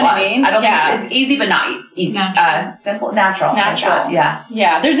 For us, it was. I don't think it's easy, but not easy. Simple, natural. Yeah.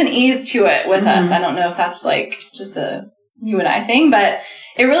 Yeah. There's an ease to it with us. I don't know if that's just a you and I thing, but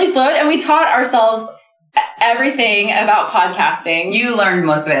it really flowed. And we taught ourselves everything about podcasting. You learned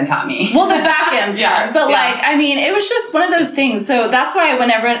most of it and taught me. Well, the back end part. But it was just one of those things. So that's why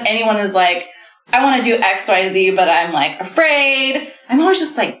whenever anyone is I want to do X, Y, Z, but I'm afraid, I'm always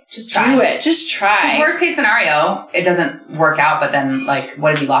just just try. Do it. Just try. Because worst case scenario, it doesn't work out, but then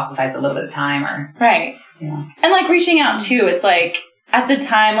what have you lost besides a little bit of time or? Right. Yeah. And reaching out too, it's at the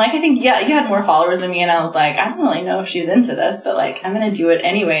time, I think, you had more followers than me, and I was I don't really know if she's into this, but I'm going to do it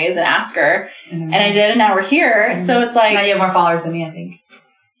anyways and ask her. And I did, and now we're here. So it's now you have more followers than me, I think.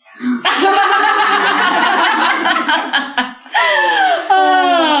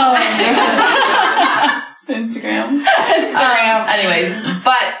 Instagram. Anyways,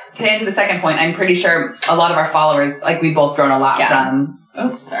 but to answer the second point, I'm pretty sure a lot of our followers, we've both grown a lot from.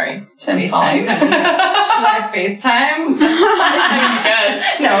 Oh, sorry. Tim's FaceTime. Should I FaceTime? Good.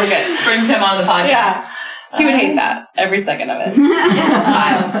 No, we're good. Bring Tim on the podcast. Yeah. He would hate that. Every second of it.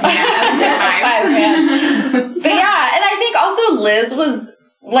 Vibes. Vibes, man. But and I think also Liz was,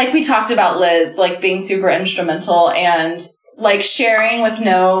 we talked about Liz, being super instrumental and sharing with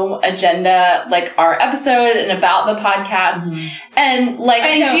no agenda, our episode and about the podcast. And I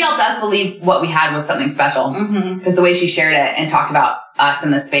think she helped us believe what we had was something special. Because the way she shared it and talked about us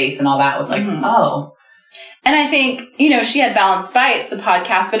in the space and all that was oh. And I think, she had Balanced Bites, the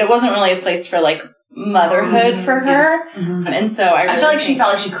podcast, but it wasn't really a place for motherhood for her. And so I feel like she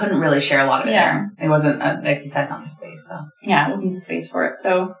felt like she couldn't really share a lot of it there. It wasn't, like you said, not the space. So yeah, it wasn't the space for it.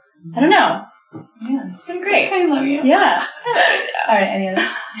 So I don't know. Yeah, it's been great. I love you. Yeah. All right, any other?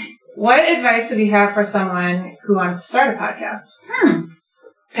 What advice would you have for someone who wants to start a podcast?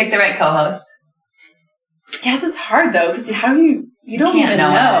 Pick the right co-host. Yeah, this is hard though, because how do you don't can't even know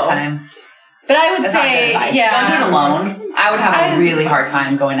know. ahead of time. But I would That's not good say, advice. yeah. Don't do it alone. I would have a really hard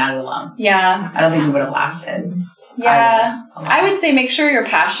time going at it alone. Yeah. I don't think we would have lasted. Yeah. I would say make sure you're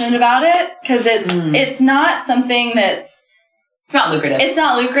passionate about it, because it's not something that's... It's not lucrative. It's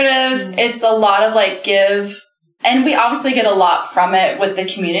not lucrative. It's a lot of like give, and we obviously get a lot from it with the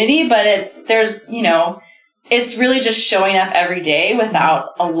community, but it's really just showing up every day without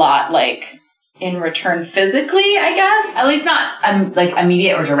a lot like in return physically, I guess. At least not like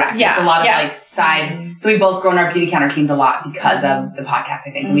immediate or direct. Yeah. It's a lot of like side. So we both grown our beauty counter teams a lot because of the podcast,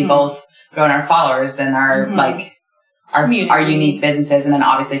 I think. And we both grown our followers and our like our unique businesses. And then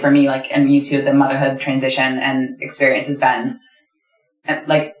obviously for me, like, and you too, the motherhood transition and experience has been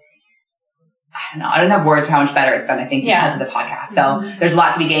like, I don't have words for how much better it's been, I think, because of the podcast. So there's a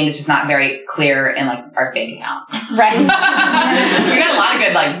lot to be gained. It's just not very clear in like our bank account. Right. We got a lot of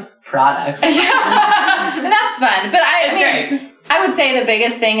good like products. And that's fun. But I would say the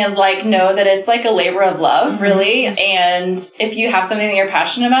biggest thing is like know that it's like a labor of love, really. And if you have something that you're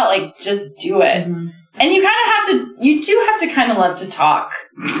passionate about, like just do it. And you do have to kind of love to talk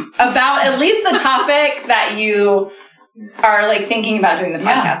about at least the topic that you are like thinking about doing the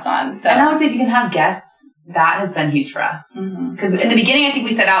podcast on. So, and I would say if you can have guests, that has been huge for us. Because in the beginning, I think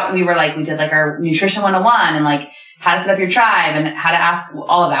we set out and we were like, we did like our nutrition 101 and like how to set up your tribe and how to ask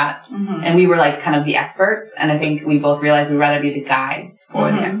all of that. And we were like kind of the experts. And I think we both realized we'd rather be the guides for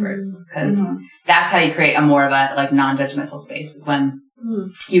the experts, because that's how you create a more of a like non-judgmental space, is when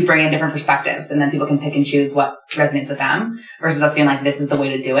you bring in different perspectives and then people can pick and choose what resonates with them, versus us being like, this is the way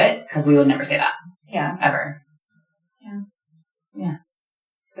to do it, because we would never say that. Yeah. Ever. Yeah.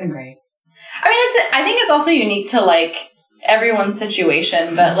 It's been great. I mean, I think it's also unique to like everyone's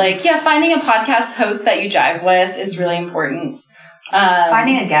situation, but like, finding a podcast host that you jive with is really important.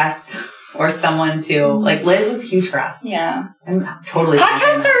 Finding a guest or someone to, like Liz was huge for us. Yeah. I'm totally.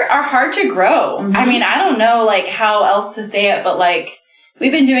 Podcasts are hard to grow. I mean, I don't know like how else to say it, but like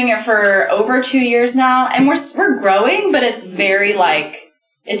we've been doing it for over 2 years now, and we're growing, but it's very like,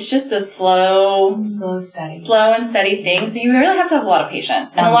 it's just a slow and steady thing. So you really have to have a lot of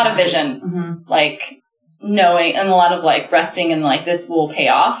patience and a lot of vision, like knowing, and a lot of like resting and like this will pay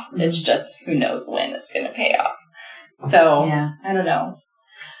off. It's just who knows when it's going to pay off. So I don't know.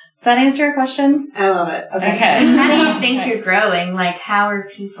 Does that answer your question? I love it. Okay. How do you think you're growing? Like, how are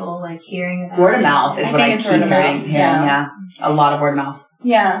people like hearing about word of mouth is what I keep hearing. Yeah. A lot of word of mouth.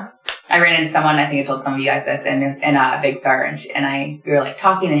 Yeah. I ran into someone, I think I told some of you guys this, in Big Star, and we were like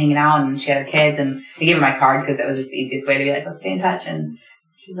talking and hanging out, and she had her kids, and I gave her my card because it was just the easiest way to be like, let's stay in touch. And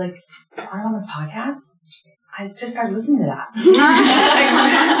she's like, "Are you on this podcast?" I just started listening to that.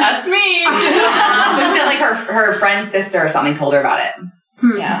 That's me. But she said like her friend's sister or something told her about it.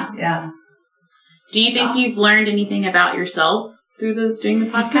 Yeah. Do you think you've learned anything about yourselves through doing the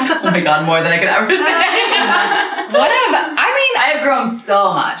podcast? Oh my God, more than I could ever say. I have grown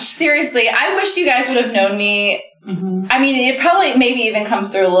so much. Seriously, I wish you guys would have known me. I mean, it probably maybe even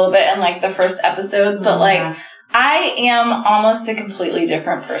comes through a little bit in like the first episodes, but like I am almost a completely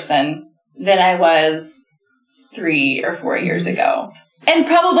different person than I was 3 or 4 years ago. And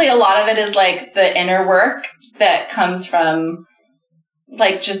probably a lot of it is like the inner work that comes from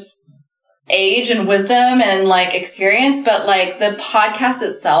like just age and wisdom and like experience. But like the podcast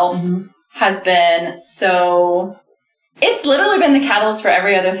itself has been so... It's literally been the catalyst for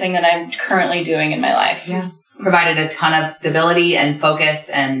every other thing that I'm currently doing in my life. Yeah. Provided a ton of stability and focus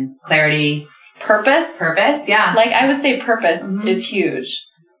and clarity. Purpose, yeah. Like, I would say purpose is huge.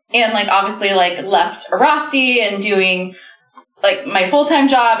 And, like, obviously, like, left Arasti and doing, like, my full-time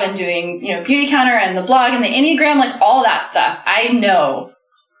job and doing, Beauty Counter and the blog and the Enneagram, like, all that stuff. I know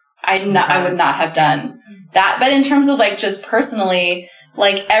I would not have done that. But in terms of, like, just personally,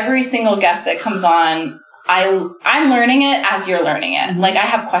 like, every single guest that comes on, I'm learning it as you're learning it. Like, I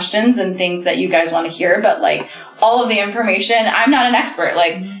have questions and things that you guys want to hear, but like all of the information, I'm not an expert.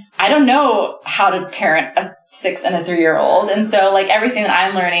 Like, I don't know how to parent a 6 and a 3-year-old. And so like everything that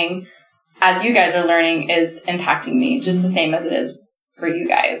I'm learning as you guys are learning is impacting me just the same as it is for you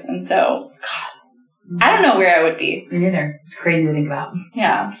guys. And so, God, I don't know where I would be. Me neither. It's crazy to think about.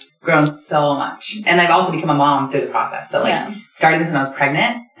 Yeah. Grown so much. And I've also become a mom through the process. So like starting this when I was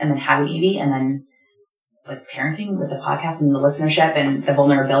pregnant and then having Evie and then like parenting with the podcast and the listenership and the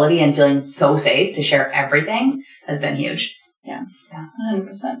vulnerability and feeling so safe to share everything has been huge. Yeah.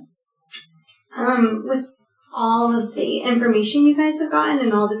 100%. With all of the information you guys have gotten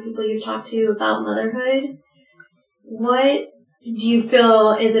and all the people you've talked to about motherhood, what do you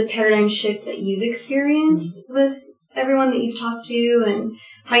feel is a paradigm shift that you've experienced with everyone that you've talked to and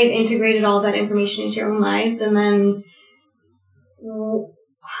how you've integrated all that information into your own lives? And then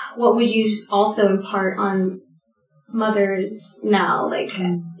what would you also impart on mothers now, like,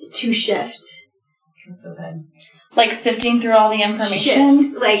 to shift? That's so good. Like sifting through all the information?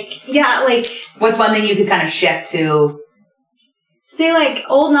 Shift, like... What's one thing you could kind of shift to? Say, like,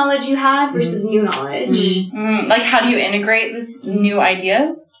 old knowledge you had versus new knowledge. Like, how do you integrate these new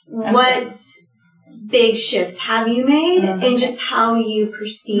ideas? What big shifts have you made in just how you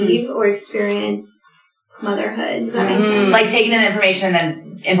perceive or experience motherhood? Does that make sense? Like taking in the information and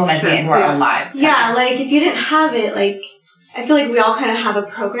then implementing it into our own lives. Yeah, like, if you didn't have it, like, I feel like we all kind of have a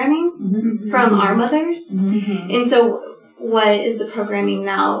programming from our mothers. And so what is the programming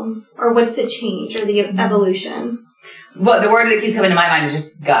now? Or what's the change or the evolution? Well, the word that keeps coming to my mind is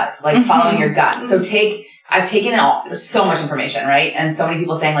just gut, like following your gut. So I've taken in so much information, right? And so many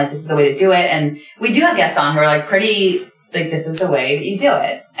people saying like, this is the way to do it. And we do have guests on who are like pretty, like, this is the way that you do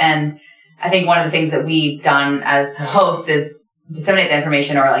it. And I think one of the things that we've done as the host is disseminate the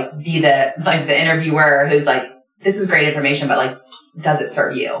information or like be the interviewer who's like, this is great information, but like, does it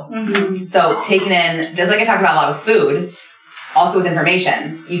serve you? So taking in, just like I talked about a lot with food, also with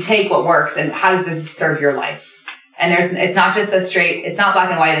information, you take what works and how does this serve your life? And it's not just it's not black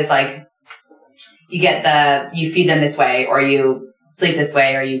and white as like, you feed them this way or you sleep this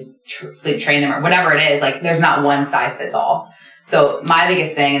way or you sleep train them or whatever it is. Like, there's not one size fits all. So my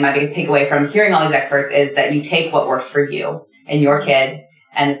biggest thing and my biggest takeaway from hearing all these experts is that you take what works for you and your kid.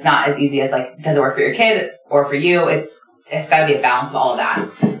 And it's not as easy as like, does it work for your kid or for you? It's got to be a balance of all of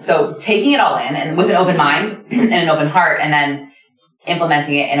that. So taking it all in and with an open mind and an open heart, and then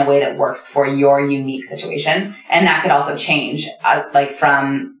implementing it in a way that works for your unique situation. And that could also change, like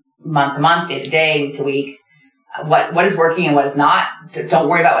from month to month, day to day, week to week. What is working and what is not. Don't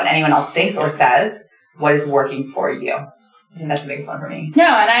worry about what anyone else thinks or says. What is working for you? I think that's the biggest one for me. No,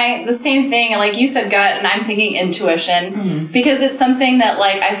 and the same thing, like you said, gut, and I'm thinking intuition, because it's something that,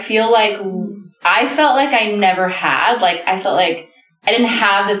 like, I feel like I felt like I never had. Like, I felt like I didn't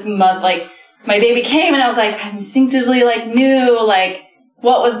have this like, my baby came and I was like, I instinctively, like, knew, like,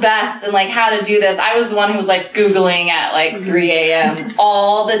 what was best and, like, how to do this. I was the one who was, like, Googling at, like, 3 a.m.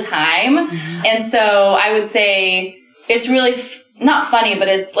 all the time. And so I would say it's really not funny, but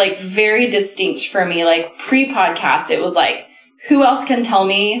it's like very distinct for me. Like pre-podcast, it was like, who else can tell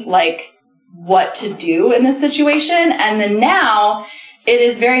me like what to do in this situation? And then now it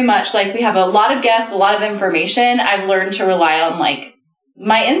is very much like we have a lot of guests, a lot of information. I've learned to rely on like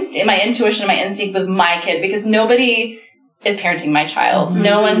my intuition, my instinct with my kid, because nobody is parenting my child.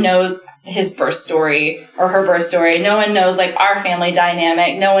 No one knows his birth story or her birth story. No one knows like our family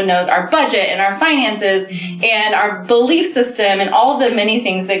dynamic. No one knows our budget and our finances and our belief system and all the many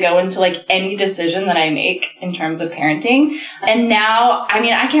things that go into like any decision that I make in terms of parenting. And now, I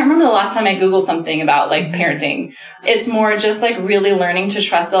mean, I can't remember the last time I Googled something about like parenting. It's more just like really learning to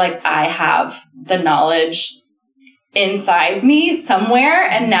trust that like I have the knowledge inside me somewhere,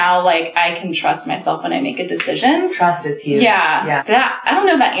 and now like I can trust myself when I make a decision. Trust is huge. Yeah. That, I don't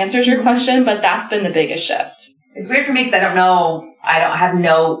know if that answers your question, but that's been the biggest shift. It's weird for me because I have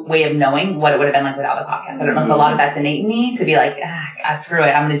no way of knowing what it would have been like without the podcast. I don't know if a lot of that's innate in me to be like, screw it,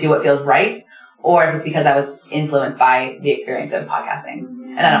 I'm going to do what feels right, or if it's because I was influenced by the experience of podcasting.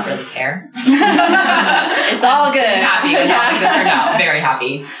 And I don't really care. It's all good. I'm happy with how things have turned out. Very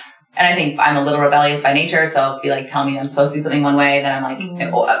happy. And I think I'm a little rebellious by nature, so if you like tell me I'm supposed to do something one way, then I'm like,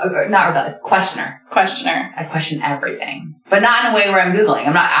 not rebellious, questioner. I question everything, but not in a way where I'm Googling.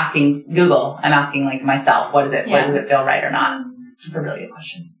 I'm not asking Google. I'm asking like myself, what does it feel right or not? It's a really good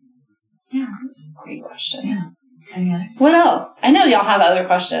question. Yeah, it's a great question. Yeah. Any other? What else? I know y'all have other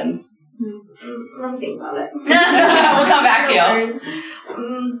questions. Let me think about it. We'll come back to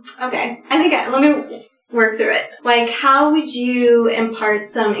you. Okay. Let me work through it. Like, how would you impart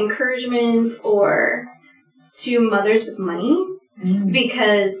some encouragement to mothers with money?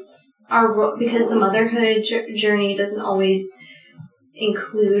 Because the motherhood journey doesn't always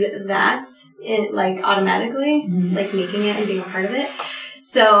include that automatically, like making it and being a part of it.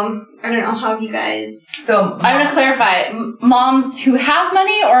 So I don't know how you guys. So I want to clarify: moms who have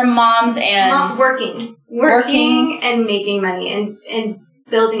money or moms and working and making money and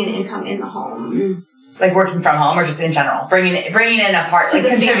building an income in the home. Like working from home or just in general, bringing in a part, like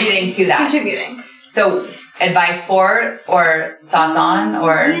contributing to that. Contributing. So advice for or thoughts on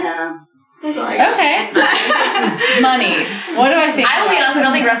or? Yeah. Okay. Money. What do I think? I will be honest, I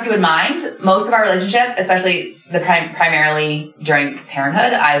don't think Rusty would mind. Most of our relationship, especially primarily during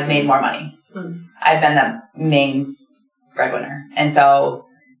parenthood, I've made more money. I've been the main breadwinner. And so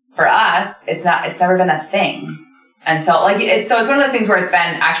for us, it's never been a thing until it's one of those things where it's been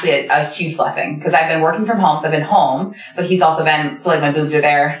actually a huge blessing because I've been working from home. So I've been home, but he's also been, so my boobs are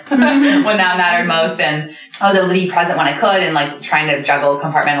there when that mattered most. And I was able to be present when I could and trying to juggle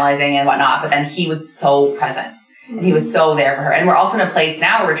compartmentalizing and whatnot. But then he was so present and he was so there for her. And we're also in a place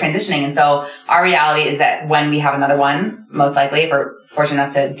now where we're transitioning. And so our reality is that when we have another one, most likely, if we're fortunate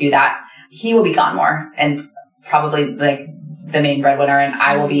enough to do that, he will be gone more and probably the main breadwinner and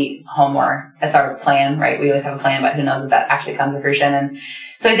I will be home more. That's our plan, right? We always have a plan, but who knows if that actually comes to fruition. And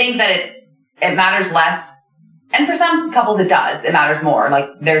so I think that it matters less. And for some couples, it does. It matters more.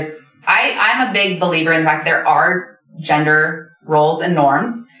 I'm a big believer in the fact there are gender roles and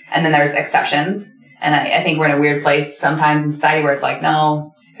norms, and then there's exceptions. And I think we're in a weird place sometimes in society where it's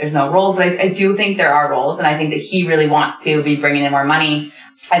no, there's no roles, but I do think there are roles. And I think that he really wants to be bringing in more money.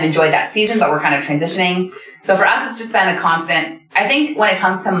 I've enjoyed that season, but we're kind of transitioning. So for us, it's just been a constant, I think when it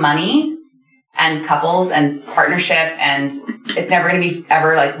comes to money and couples and partnership, and it's never going to be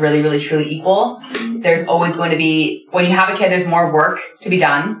ever really, really, truly equal. There's always going to be, when you have a kid, there's more work to be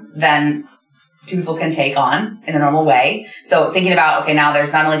done than two people can take on in a normal way. So thinking about, okay, now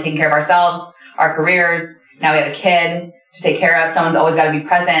there's not only taking care of ourselves, our careers, now we have a kid to take care of. Someone's always got to be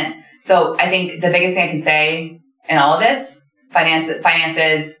present. So I think the biggest thing I can say in all of this,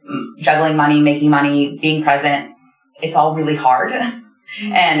 finances, juggling money, making money, being present, it's all really hard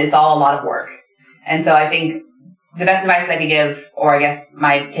and it's all a lot of work. And so I think the best advice that I could give, or I guess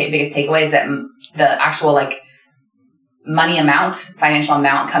my biggest takeaway is that the actual money amount, financial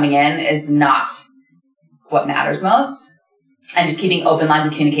amount coming in is not what matters most. And just keeping open lines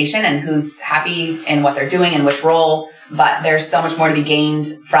of communication and who's happy in what they're doing and which role. But there's so much more to be gained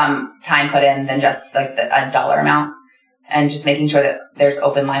from time put in than just a dollar amount. And just making sure that there's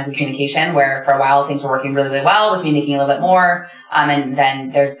open lines of communication where for a while things were working really, really well with me making a little bit more. And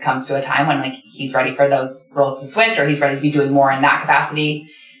then comes to a time when he's ready for those roles to switch or he's ready to be doing more in that capacity.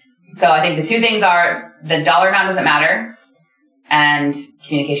 So I think the two things are the dollar amount doesn't matter and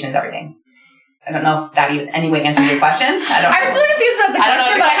communication is everything. I don't know if that even any way answers your question. I'm still confused about the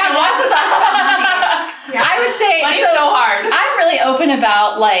question, but I have lots of thoughts about money. Yeah. I would say money's so hard. I'm really open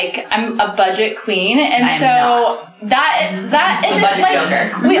about I'm a budget queen, and that is budget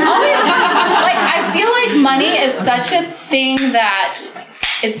joker. We always I feel like money is such a thing that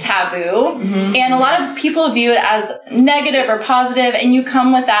is taboo, and a lot of people view it as negative or positive, and you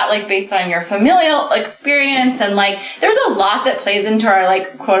come with that based on your familial experience, and there's a lot that plays into our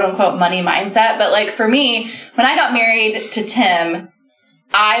quote unquote money mindset. But for me, when I got married to Tim,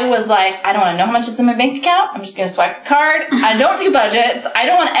 I was I don't want to know how much is in my bank account. I'm just going to swipe the card. I don't do budgets. I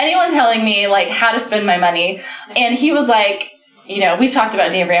don't want anyone telling me how to spend my money. And he was we talked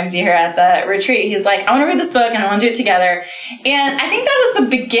about Dave Ramsey here at the retreat. He's I want to read this book and I want to do it together. And I think that was the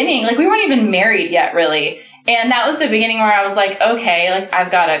beginning. We weren't even married yet, really. And that was the beginning where I was okay,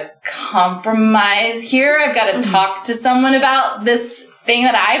 I've got to compromise here. I've got to talk to someone about this thing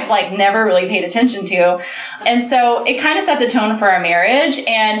that I've never really paid attention to. And so it kind of set the tone for our marriage.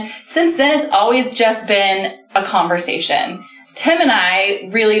 And since then, it's always just been a conversation. Tim and I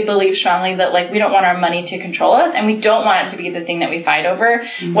really believe strongly that we don't want our money to control us, and we don't want it to be the thing that we fight over,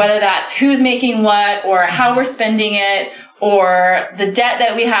 whether that's who's making what or how we're spending it or the debt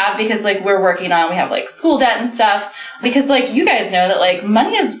that we have because we're working on, we have school debt and stuff. Because you guys know that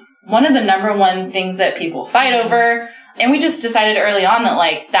money is one of the number one things that people fight over. And we just decided early on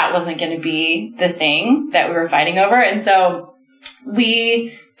that that wasn't going to be the thing that we were fighting over. And so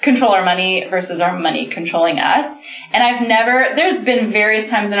we control our money versus our money controlling us. And there's been various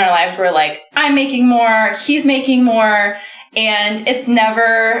times in our lives where I'm making more, he's making more. And it's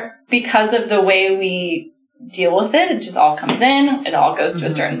never because of the way we deal with it. It just all comes in. It all goes to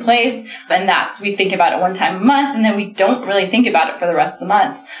a certain place. And we think about it one time a month and then we don't really think about it for the rest of the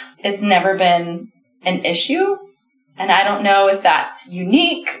month. It's never been an issue. And I don't know if that's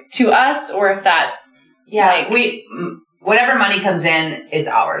unique to us or if that's whatever money comes in is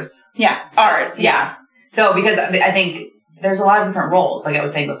ours. Yeah, ours. Yeah. So because I think there's a lot of different roles, like I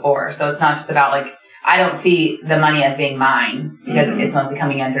was saying before. So it's not just about I don't see the money as being mine because it's mostly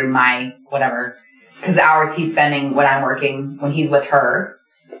coming in through my whatever. Because the hours he's spending when I'm working, when he's with her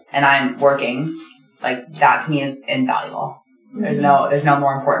and I'm working, that to me is invaluable. There's no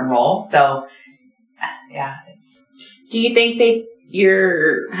more important role. So yeah, Do you think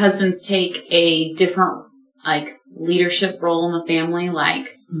your husbands take a different like leadership role in the family. Like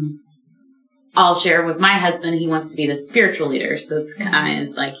I'll share with my husband, he wants to be the spiritual leader. So it's kind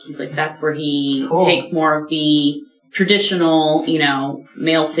of like, he's like, that's where he takes more of the traditional,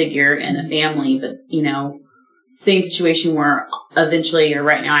 male figure in the family. But, same situation where eventually or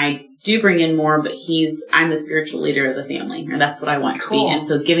right now I do bring in more, but I'm the spiritual leader of the family, or that's what I want to be. And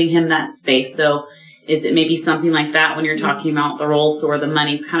so giving him that space. So is it maybe something like that when you're talking about the roles, where the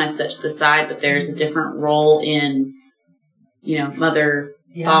money's kind of set to the side, but there's a different role in, mother,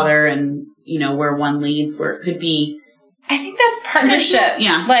 father, and, where one leads, where it could be. I think that's partnership.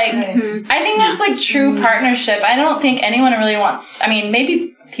 Yeah. Like, I think that's like true partnership. I don't think anyone really wants,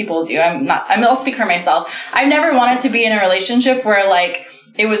 maybe people do. I'll speak for myself. I've never wanted to be in a relationship where like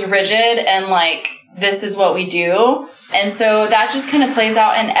it was rigid and like, this is what we do. And so that just kind of plays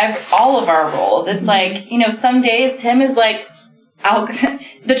out in all of our roles. It's like, some days Tim is like,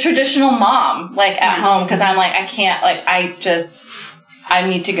 the traditional mom, like at home, because I'm like, I can't, like, I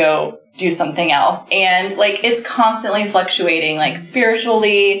need to go do something else. And like, it's constantly fluctuating, like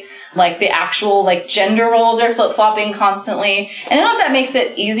spiritually, like the actual like gender roles are flip-flopping constantly. And I don't know if that makes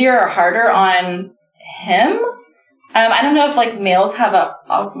it easier or harder on him. I don't know if like males have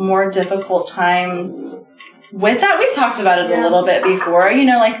a more difficult time with that. We've talked about it a little bit before,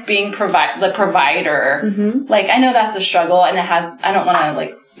 like being the provider. Like, I know that's a struggle, and I don't want to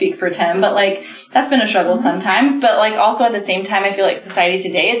like speak for Tim, but like that's been a struggle sometimes. But like also at the same time, I feel like society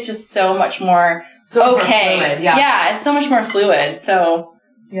today, it's just so much more more fluid, yeah, it's so much more fluid. So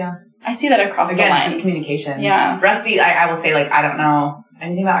yeah, I see that across the lines. It's just communication. Yeah. Rusty, I will say, like, I don't know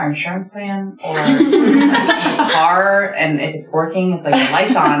anything about our insurance plan or the car, and if it's working, it's like the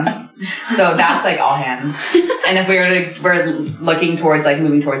lights on. So that's like all him. And if we're looking towards like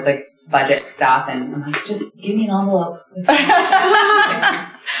moving towards like budget stuff, and I'm like, just give me an envelope.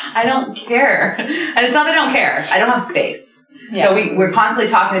 I don't care. And it's not that I don't care. I don't have space. Yeah. So we're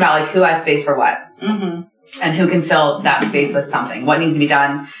constantly talking about like who has space for what. And who can fill that space with something. What needs to be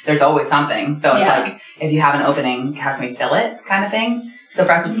done? There's always something. So it's like, if you have an opening, how can we fill it kind of thing? So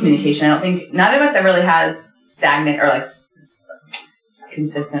for us, it's communication. I don't think, none of us that really has stagnant or like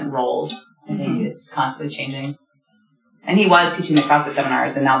consistent roles. I think it's constantly changing. And he was teaching the CrossFit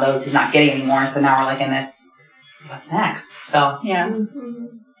seminars, and now those he's not getting anymore. So now we're like in this, what's next? So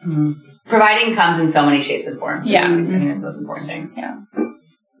providing comes in so many shapes and forms. Yeah. I think that's the most important thing. Yeah.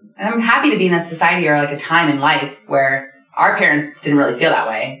 And I'm happy to be in a society or like a time in life where our parents didn't really feel that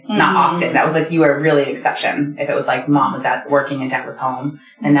way. Not often. That was like, you were really an exception. If it was like mom was out working and dad was home.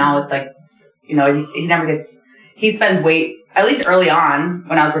 And now it's like, he never gets, he spends weight, at least early on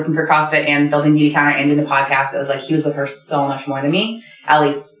when I was working for CrossFit and building Beauty Counter and doing the podcast, it was like, he was with her so much more than me, at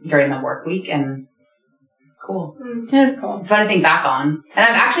least during the work week. And it's cool. It is cool. It's fun to think back on. And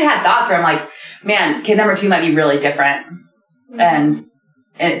I've actually had thoughts where I'm like, man, kid number 2 might be really different. And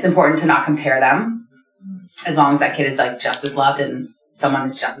it's important to not compare them, as long as that kid is like just as loved and someone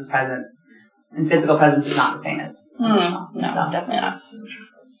is just as present. And physical presence is not the same as emotional. No, definitely not.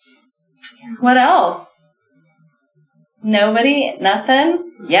 What else? Nobody?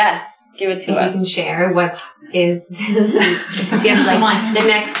 Nothing? Yes. Give it to us. You can share what is do you have like the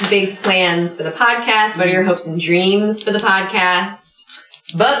next big plans for the podcast? What are your hopes and dreams for the podcast?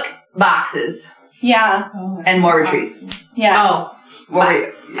 Book boxes. Yeah. And more retreats. Yes. Oh.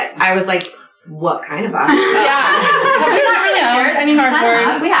 I was like, what kind of box? Sure. I mean,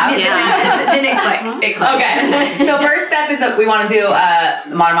 cardboard. We have. Yeah. Then it clicked. Okay. So first step is that we want to do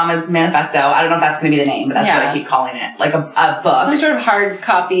Modern Mama's Manifesto. I don't know if that's going to be the name, but that's what I keep calling it. Like a book. Some sort of hard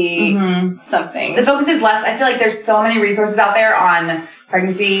copy something. The focus is less, I feel like there's so many resources out there on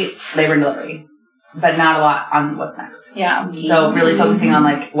pregnancy, labor, and delivery, but not a lot on what's next. Yeah. So really focusing on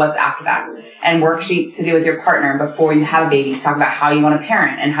like what's after that, and worksheets to do with your partner before you have a baby, to talk about how you want to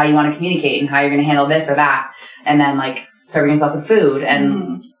parent and how you want to communicate and how you're going to handle this or that. And then like serving yourself with food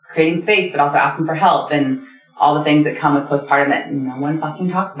and creating space, but also asking for help and all the things that come with postpartum that no one fucking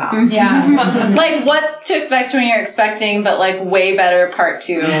talks about. Yeah. Like what to expect when you're expecting, but like way better part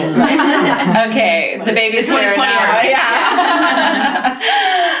 2. Like, okay, the baby's here 2020 now. Yeah.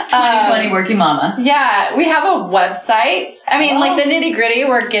 2020 working mama. Yeah, we have a website. I mean, like the nitty gritty,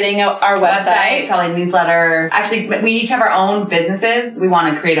 we're getting our website. Probably a newsletter. Actually, we each have our own businesses. We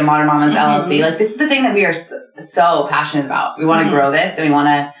want to create a Modern Mamas LLC. Like this is the thing that we are so passionate about. We want to grow this, and we want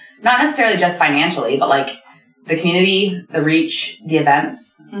to, not necessarily just financially, but like the community, the reach, the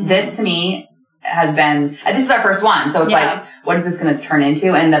events. This to me has been, this is our first one. So it's like, what is this going to turn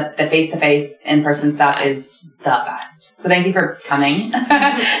into? And the face-to-face in-person stuff is the best. So thank you for coming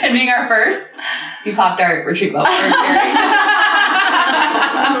and being our first. You popped our retreat boat.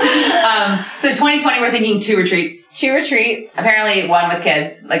 So 2020, we're thinking 2 retreats. 2 retreats. Apparently 1 with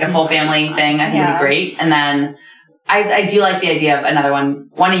kids, like a full family thing. I think would be great. And then I do like the idea of another one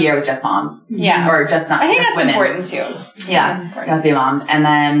a year with just moms. Yeah. Or just not, I think just that's women. important too. Yeah. That's important. You have to be a mom. And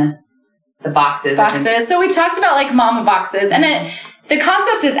then the boxes. Boxes. So we've talked about like mama boxes, and the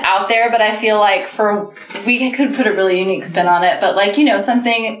concept is out there, but I feel like we could put a really unique spin on it, but like,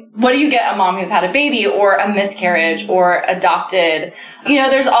 something, what do you get a mom who's had a baby or a miscarriage or adopted?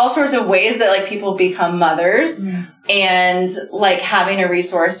 There's all sorts of ways that like people become mothers, and like having a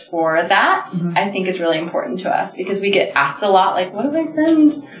resource for that, I think is really important to us because we get asked a lot, like, what do I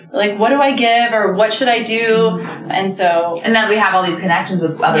send? Like, what do I give or what should I do? And then we have all these connections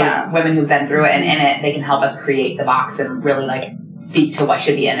with other women who've been through it, and in it, they can help us create the box and really like speak to what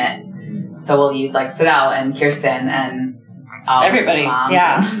should be in it. So we'll use like Sidel and Kirsten and everybody, moms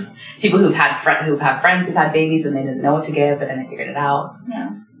and people who've had friends who've had babies and they didn't know what to give, but then they figured it out.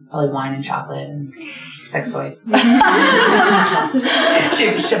 Yeah, probably wine and chocolate and sex toys.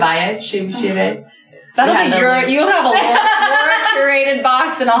 Shabaya. That'll be you'll have a Laura curated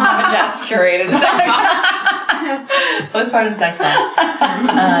box and I'll have a Jess curated sex box. Postpartum sex box.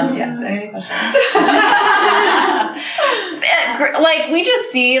 Yes, any questions? Like, we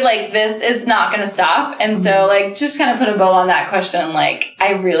just see, like, this is not going to stop. And so, like, just kind of put a bow on that question. Like,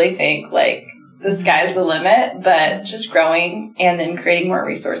 I really think, like, the sky's the limit, but just growing and then creating more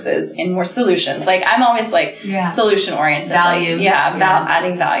resources and more solutions. Like, I'm always, like, solution oriented. Value. Like,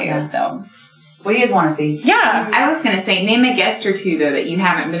 adding value. Yeah. So, what do you guys want to see? Yeah. I was going to say, name a guest or 2, though, that you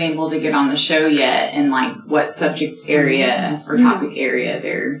haven't been able to get on the show yet, and, like, what subject area or topic area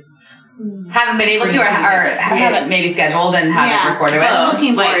they're... Haven't been able to, or haven't maybe scheduled and haven't recorded with.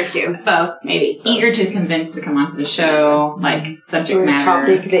 Looking forward to. Both, maybe. Eager to convince to come onto the show, like, subject matter.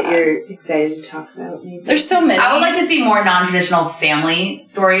 Topic that you're excited to talk about, maybe. There's so many. I would like to see more non-traditional family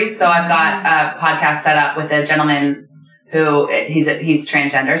stories, so I've got a podcast set up with a gentleman who, he's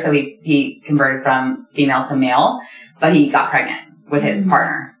transgender, so he converted from female to male, but he got pregnant with his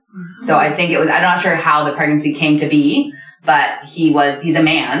partner. So I think I'm not sure how the pregnancy came to be, but he's a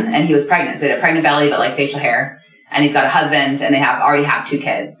man and he was pregnant. So he had a pregnant belly, but like facial hair, and he's got a husband and they already have 2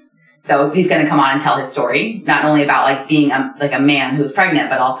 kids. So he's going to come on and tell his story, not only about like being a man who's pregnant,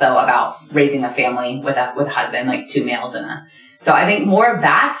 but also about raising a family with a husband, like 2 males so I think more of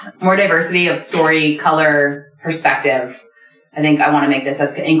that, more diversity of story, color, perspective. I think I want to make this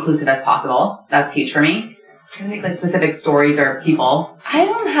as inclusive as possible. That's huge for me. I'm trying to think like specific stories or people. I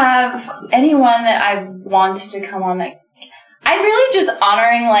don't have anyone that I wanted to come on that. I really just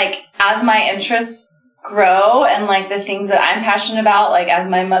honoring, like, as my interests grow and, like, the things that I'm passionate about, like, as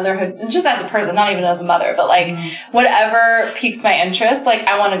my motherhood, just as a person, not even as a mother, but, like, whatever piques my interest, like,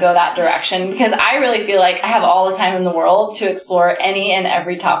 I want to go that direction because I really feel like I have all the time in the world to explore any and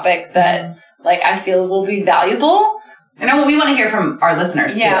every topic that, like, I feel will be valuable. And we want to hear from our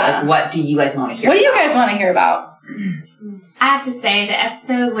listeners, too. Like, what do you guys want to hear What do you guys want to hear about? I have to say, the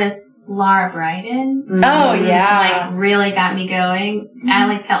episode with Laura Brydon. Oh, yeah. Like, really got me going. I,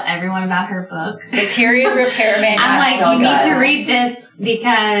 like, tell everyone about her book. The Period Repair Manual. I'm like, so you good. need to read this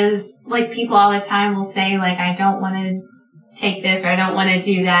because, like, people all the time will say, like, I don't want to take this or I don't want to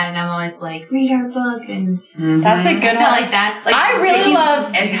do that. And I'm always like, read our book. And that's a good I feel one. like that's, like, I really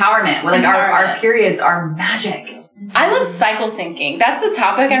love empowerment. Like, our periods are magic. I love cycle syncing. That's a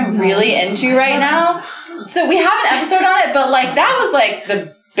topic I'm really into right now. So we have an episode on it, but, like, that was, like,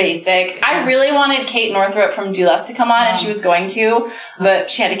 the basic. I really wanted Kate Northrup from Do Less to come on, and she was going to, but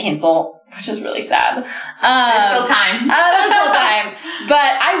she had to cancel, which is really sad. There's still time. There's still time.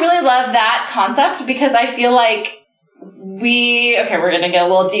 But I really love that concept because I feel like we're going to get a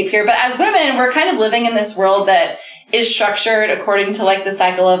little deep here, but as women, we're kind of living in this world that is structured according to, like, the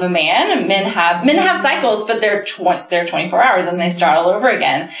cycle of a man. Men have cycles, but they're 24 hours and they start all over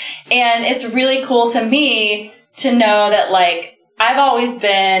again. And it's really cool to me to know that, like, I've always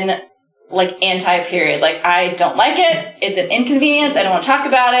been, like, anti-period. Like, I don't like it. It's an inconvenience. I don't want to talk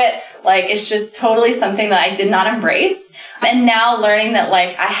about it. Like, it's just totally something that I did not embrace. And now learning that,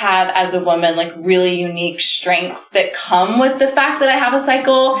 like, I have, as a woman, like, really unique strengths that come with the fact that I have a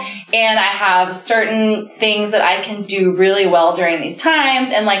cycle, and I have certain things that I can do really well during these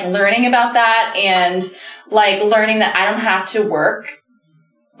times, and, like, learning about that, and, like, learning that I don't have to work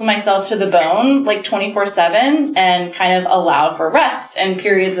myself to the bone, like, 24/7, and kind of allow for rest and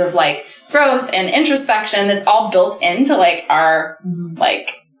periods of, like, growth and introspection that's all built into, like, our,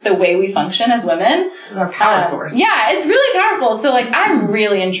 like, the way we function as women. It's our power source. Yeah, it's really powerful. So, like, I'm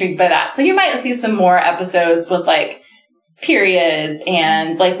really intrigued by that. So you might see some more episodes with, like, periods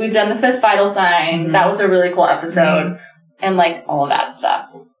and, like, we've done the 5th vital sign. That was a really cool episode. And, like, all of that stuff.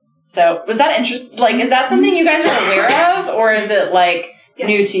 So was that interesting? Like, is that something you guys are aware of, or is it like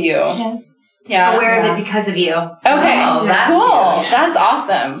new to you? Yeah. Aware of it because of you. Okay. Oh, that's cool. huge. That's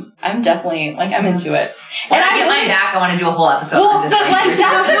awesome. I'm definitely I'm into it. When I get mine back, I want to do a whole episode. Well, on but just, like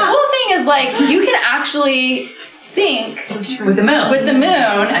that's the cool thing is like you can actually sync with the moon. and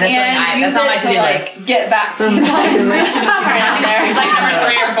that's use on my it to to-do like list. get back to your life. It's like number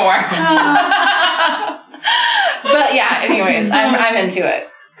 3 or 4. But yeah, anyways, I'm into it.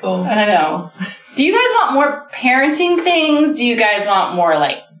 Cool. I don't know. Do you guys want more parenting things? Do you guys want more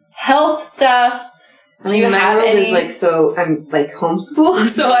like health stuff? Do you my have world any? is like so I'm like homeschool,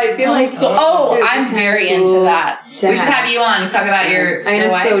 so I feel like Oh, I'm very into that. We should have you on to talk about your. I mean,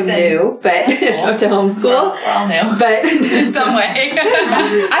 I'm so new, but up to homeschool. We're all new, but in some way.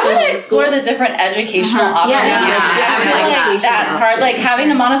 I want to explore the different educational options. Yeah, I feel like education that's hard. Like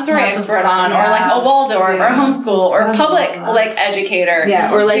having a Montessori expert on, or like a Waldorf, or a homeschool, or public like educator.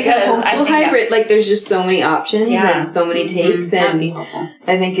 Yeah, or like a Because I homeschool think hybrid. Like there's just so many options and so many takes, and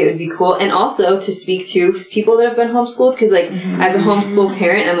I think it would be cool. And also to speak to people that have been homeschooled, because like as a homeschool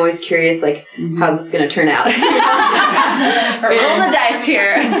parent, I'm always curious like how this is going to turn out. Roll the dice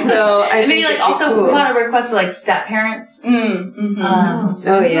here. So I maybe think like also we got a request for like step parents. Oh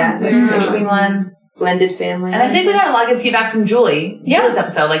yeah, There's an interesting one. Blended families. And I think we got a lot of good feedback from Julie's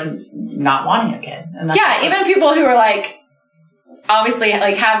episode, like not wanting a kid. And that's awesome. Even people who are like obviously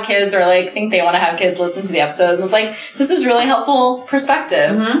like have kids or like think they want to have kids listen to the episode and it's like this is really helpful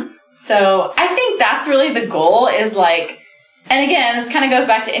perspective. So I think that's really the goal is like, and again, this kind of goes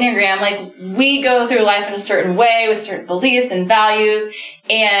back to Enneagram. Like we go through life in a certain way with certain beliefs and values,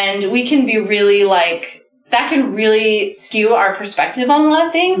 and we can be really like, that can really skew our perspective on a lot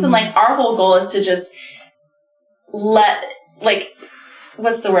of things. And like our whole goal is to just let, like,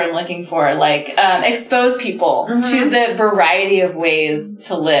 what's the word I'm looking for? Like, expose people to the variety of ways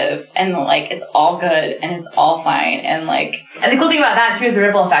to live. And like, it's all good and it's all fine. And like, and the cool thing about that too is the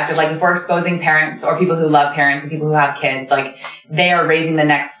ripple effect of like, if we're exposing parents or people who love parents and people who have kids, like they are raising the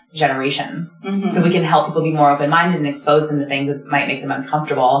next generation. So we can help people be more open-minded and expose them to things that might make them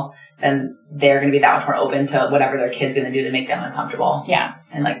uncomfortable. Then they're going to be that much more open to whatever their kid's going to do to make them uncomfortable. Yeah.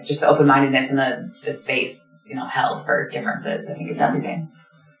 And like just the open-mindedness and the space, held for differences. I think it's everything.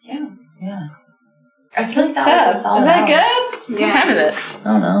 Yeah. Yeah. I feel like Stuff. that was a solid Is that hour. good? What time is it? I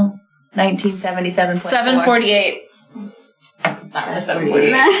don't know. 1977. 7:48. It's not really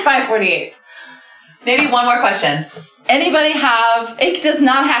 7:48. It's 5:48. Maybe one more question. Anybody have, it does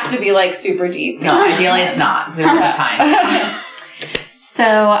not have to be like super deep. No, ideally it's not. There's much time. So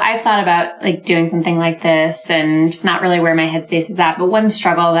I've thought about like doing something like this and it's not really where my headspace is at. But one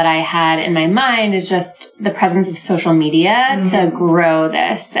struggle that I had in my mind is just the presence of social media to grow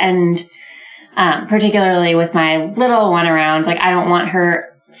this. And particularly with my little one around, like I don't want her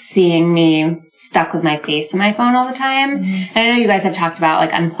seeing me stuck with my face in my phone all the time. And I know you guys have talked about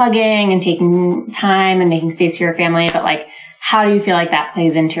like unplugging and taking time and making space for your family, but like how do you feel like that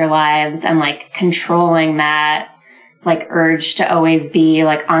plays into your lives and like controlling that like urge to always be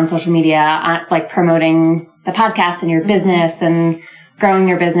like on social media, like promoting the podcast and your business and growing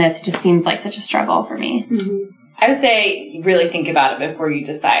your business? It just seems like such a struggle for me. I would say really think about it before you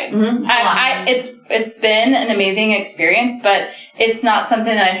decide. It's been an amazing experience, but it's not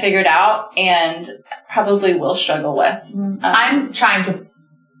something that I figured out and probably will struggle with. I'm trying to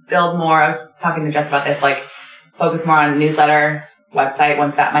build more. I was talking to Jess about this, like focus more on newsletter, website.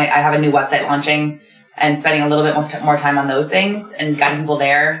 Once that I have a new website launching and spending a little bit more time on those things and guiding people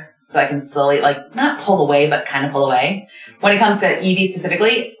there so I can slowly like not pull away, but kind of pull away. When it comes to Evie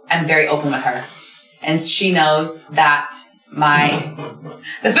specifically, I'm very open with her. And she knows that the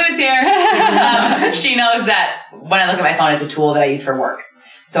food's here. She knows that when I look at my phone, it's a tool that I use for work.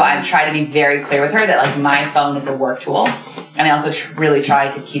 So I try to be very clear with her that like my phone is a work tool. And I also really try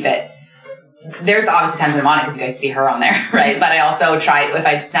to keep it. There's obviously times when I'm on it because you guys see her on there, right? But I also try, if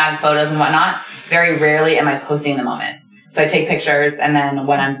I snag photos and whatnot, very rarely am I posting in the moment. So I take pictures and then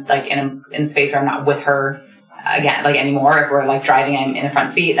when I'm like in a space where I'm not with her, again, like anymore, if we're like driving, I'm in the front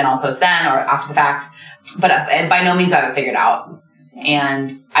seat, then I'll post then or after the fact. But by no means do I have it figured out. And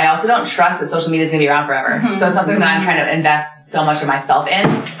I also don't trust that social media is going to be around forever. So it's not something that I'm trying to invest so much of myself in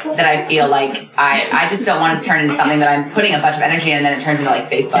that I feel like I just don't want it to turn into something that I'm putting a bunch of energy in and then it turns into like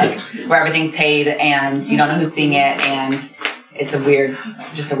Facebook where everything's paid and you don't know who's seeing it and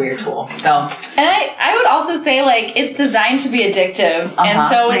it's just a weird tool. So, and I would also say, like, it's designed to be addictive. And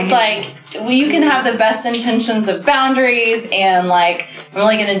so it's like, you can have the best intentions of boundaries and like, I'm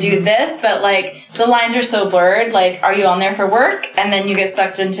only going to do this, but like the lines are so blurred. Like, are you on there for work? And then you get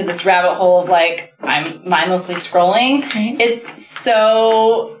sucked into this rabbit hole of like, I'm mindlessly scrolling.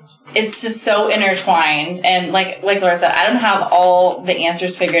 It's just so intertwined. And like Laura said, I don't have all the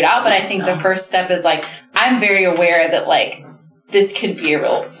answers figured out, but I think the first step is like, I'm very aware that like, this could be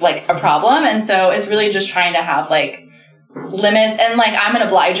a problem. And so it's really just trying to have like limits. And like, I'm an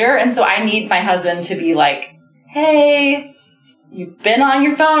obliger. And so I need my husband to be like, hey, you've been on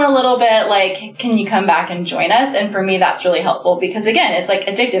your phone a little bit. Like, can you come back and join us? And for me, that's really helpful because again, it's like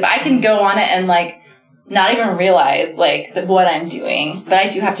addictive. I can go on it and like not even realize like what I'm doing, but I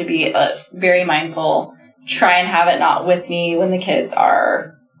do have to be very mindful, try and have it not with me when the kids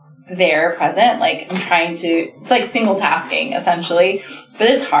are there present. Like I'm trying to, it's like single tasking essentially, but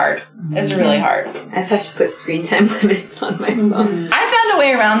it's hard. It's really hard. I've had to put screen time limits on my phone. I found a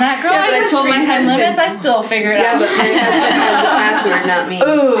way around that, girl. Yeah, but I told my time limits. I still figured it out. Yeah, but my husband has the password, not me.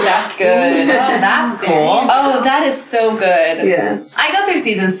 Ooh, that's good. oh, that's cool. Oh, that is so good. Yeah. I go through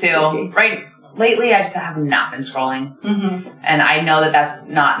seasons too, right? Lately, I just have not been scrolling. And I know that that's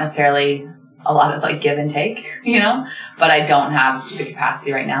not necessarily a lot of like give and take, you know, but I don't have the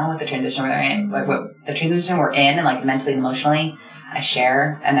capacity right now with the transition we're in, the transition we're in and like mentally and emotionally. I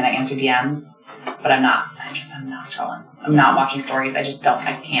share and then I answer DMs, but I'm not scrolling. I'm not watching stories. I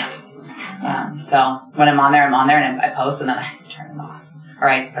can't. So when I'm on there and I post and then I turn it off or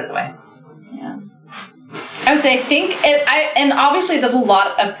I put it away. Yeah. I would say and obviously there's a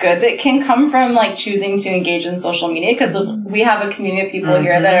lot of good that can come from like choosing to engage in social media because we have a community of people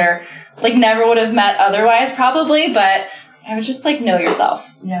here that are like never would have met otherwise probably, but I would just like know yourself.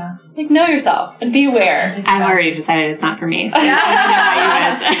 Yeah. Like know yourself and be aware. I've already decided it's not for me. So It's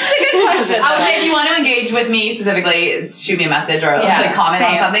a good question. I would say if you want to engage with me specifically, shoot me a message or like comment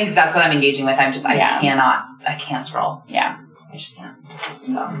on something because that's what I'm engaging with. I can't scroll. Yeah. I just can't.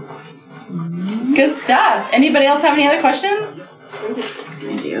 So. It's good stuff. Anybody else have any other questions?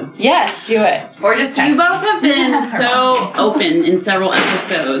 I do. Yes, do it. Or just text You both have been so open in several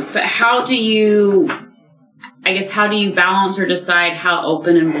episodes, but how do you balance or decide how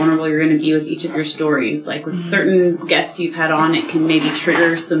open and vulnerable you're going to be with each of your stories? Like with certain guests you've had on, it can maybe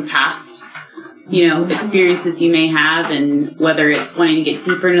trigger some past, experiences you may have, and whether it's wanting to get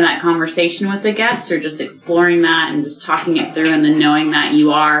deeper into that conversation with the guest or just exploring that and just talking it through and then knowing that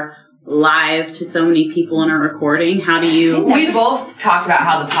you are live to so many people in a recording. How do you... We both talked about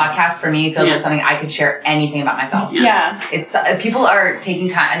how the podcast for me feels like something I could share anything about myself. Yeah. It's people are taking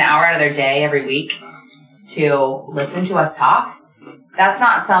time, an hour out of their day every week to listen to us talk. That's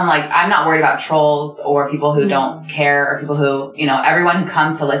not I'm not worried about trolls or people who don't care or people who, everyone who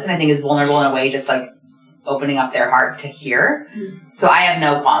comes to listen, I think is vulnerable in a way, just like opening up their heart to hear. So I have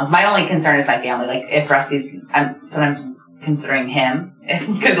no qualms. My only concern is my family. Like if Rusty's, I'm sometimes considering him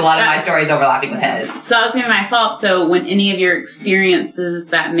because a lot of my story is overlapping with his. So that was going to be my follow-up. So when any of your experiences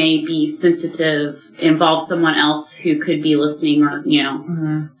that may be sensitive involve someone else who could be listening or,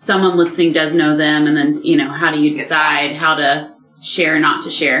 someone listening does know them and then, how do you decide how to share or not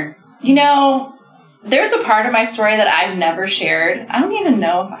to share? There's a part of my story that I've never shared. I don't even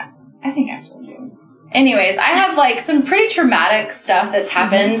know if I think I've told you. Anyways, I have like some pretty traumatic stuff that's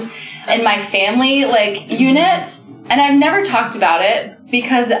happened in my family unit. And I've never talked about it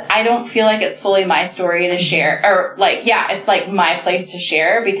because I don't feel like it's fully my story to share. Or it's like my place to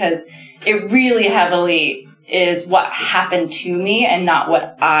share because it really heavily is what happened to me and not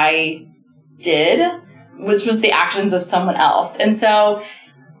what I did, which was the actions of someone else. And so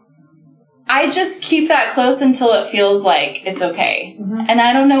I just keep that close until it feels like it's okay. And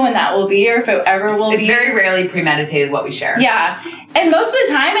I don't know when that will be or if it ever will be. It's very rarely premeditated what we share. Yeah. And most of the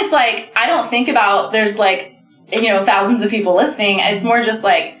time it's like, I don't think about there's thousands of people listening. It's more just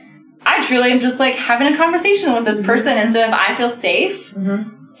like, I truly am just having a conversation with this person. And so if I feel safe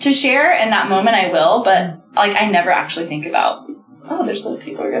to share in that moment, I will. But I never actually think about, there's some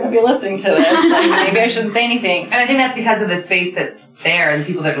people who are going to be listening to this. Maybe I shouldn't say anything. And I think that's because of the space that's there and the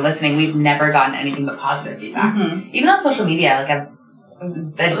people that are listening. We've never gotten anything but positive feedback. Even on social media,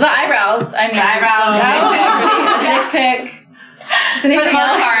 the eyebrows. I mean, the eyebrows. A dick pic. For the most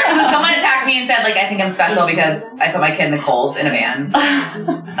part, someone attacked me and said, I think I'm special because I put my kid in the cold in a van.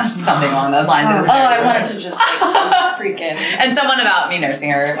 Something along those lines. I wanted to just freak in. And someone about me nursing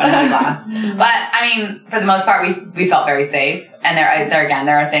her when I was in class. But, I mean, for the most part, we felt very safe. And there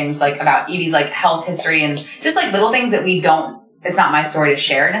are things about Evie's health history and just little things that it's not my story to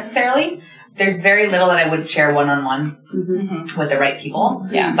share necessarily. there's very little that I would share one-on-one with the right people.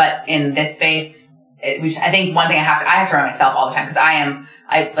 Yeah. But in this space, which I think one thing I have to remind myself all the time, because I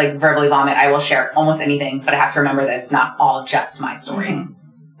like verbally vomit. I will share almost anything, but I have to remember that it's not all just my story.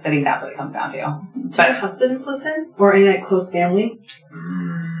 So I think that's what it comes down to. Do your husbands listen? Or any like close family?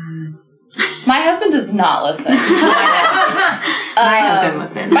 My husband does not listen. My husband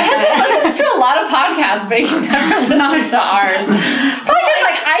listens. My husband listens to a lot of podcasts, but he never listens to ours. Probably because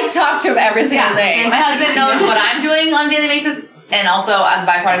like I talk to him every single day. My husband knows what I'm doing on a daily basis, and also as a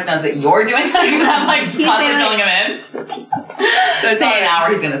byproduct knows what you're doing because I'm like constantly filling him in. So it's not an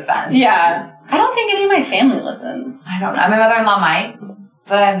hour he's gonna spend. Yeah. I don't think any of my family listens. I don't know. My mother-in-law might,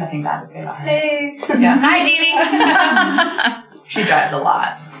 but I have nothing bad to say about her. Hey. Yeah. Hi, Jeannie. She drives a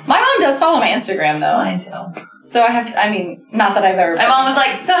lot. My mom does follow my Instagram though. Mine too. So I mean, not that I've ever. My mom was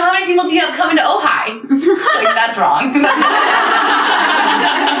like, so how many people do you have coming to Ojai? Like, that's wrong.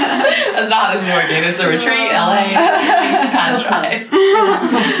 That's not how this is working. It's a retreat, LA.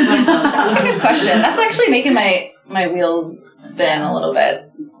 Such a good question. That's actually making my wheels spin a little bit.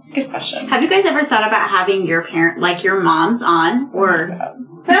 It's a good question. Have you guys ever thought about having your your moms on, or?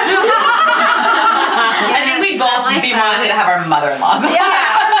 I think we'd both be more likely to have our mother-in-laws.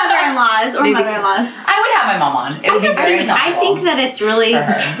 Yeah, mother-in-laws or mother-in-laws. I would have my mom on. It would be very uncomfortable. I think that it's really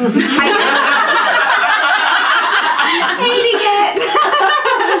hating it.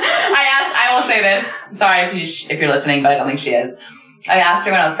 I will say this. Sorry if you're listening, but I don't think she is. I asked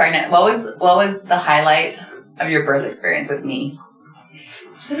her when I was pregnant, what was the highlight of your birth experience with me?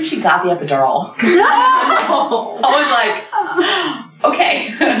 She said when she got the epidural. I was like,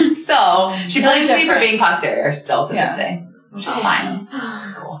 okay. So she blames me for being posterior still to this day, which is fine.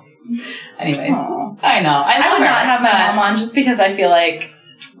 It's cool. Anyways, I know. I would not have my mom on just because I feel like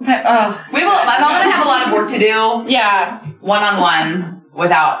my mom and I have a lot of work to do. Yeah, one-on-one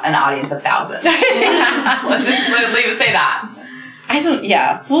without an audience of thousands. Let's just say that. I don't.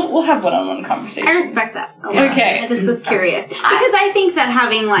 Yeah, we'll have one-on-one conversations. I respect that. Okay, I just was curious because I think that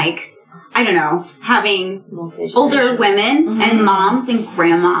having having older women and moms and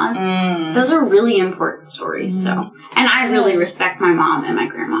grandmas, those are really important stories. So, and I really respect my mom and my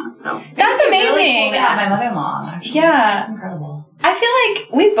grandmas. So that's amazing. Really cool to have my mother-in-law. Actually. Yeah, that's incredible. I feel like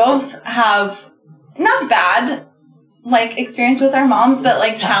we both have not bad experience with our moms, but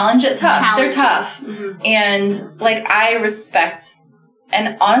tough. They're tough, and I respect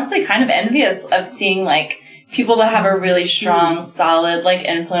and honestly kind of envious of seeing people that have a really strong, solid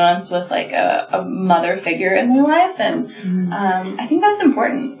influence with a mother figure in their life, and I think that's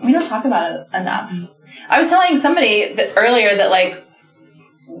important. We don't talk about it enough. I was telling somebody earlier that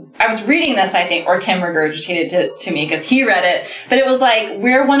I was reading this, I think, or Tim regurgitated it to me because he read it, but it was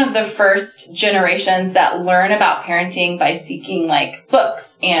we're one of the first generations that learn about parenting by seeking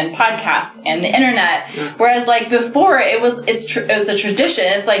books and podcasts and the internet, whereas before it was a tradition.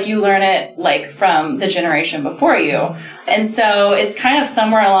 It's you learn it from the generation before you, and so it's kind of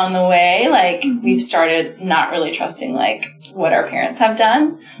somewhere along the way we've started not really trusting what our parents have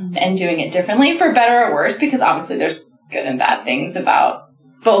done and doing it differently, for better or worse, because obviously there's good and bad things about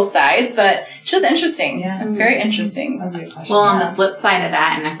both sides, but it's just interesting. Yeah. It's very interesting. That's a good question. Well, on the flip side of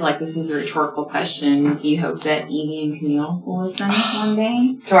that, and I feel like this is a rhetorical question, do you hope that Evie and Camille will listen one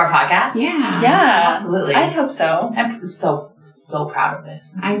day? To our podcast? Yeah. Yeah. Absolutely. I hope so. I'm so proud of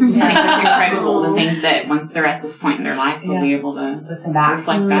this. I just think it's incredible to think that once they're at this point in their life, they'll be able to listen back,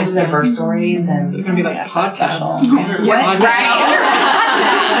 reflect back to their birth stories, and they're going to be podcast special. What?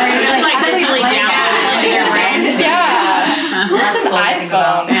 Right. They're just digitally downloading their brain. Yeah. What's an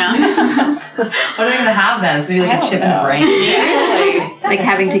iPhone? Yeah. What are they going to have then? It's going to be a chip in the brain. Seriously.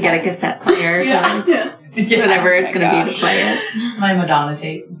 Having to get a cassette player to whatever it's going to be to play it. My Madonna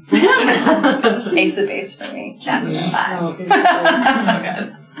tape. Ace of Base for me. Jackson 5. So good. I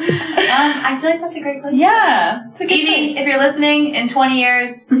feel like that's a great place. Yeah. It's a good Evie, place. if you're listening in 20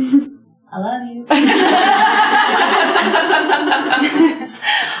 years, I love you.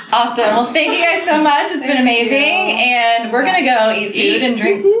 Awesome. Well, thank you guys so much. It's been amazing. And we're going to go eat food and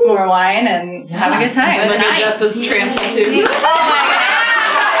drink more wine and have a good time. Enjoy the night. Justice Trantal too. Oh my God.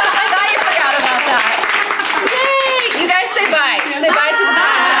 I thought you forgot about that. Yay. You guys say bye. Say bye to the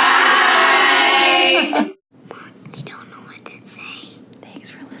I don't know what to say. Thanks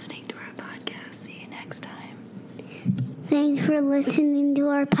for listening to our podcast. See you next time. Thanks for listening to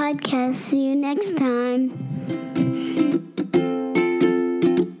our podcast. See you next time.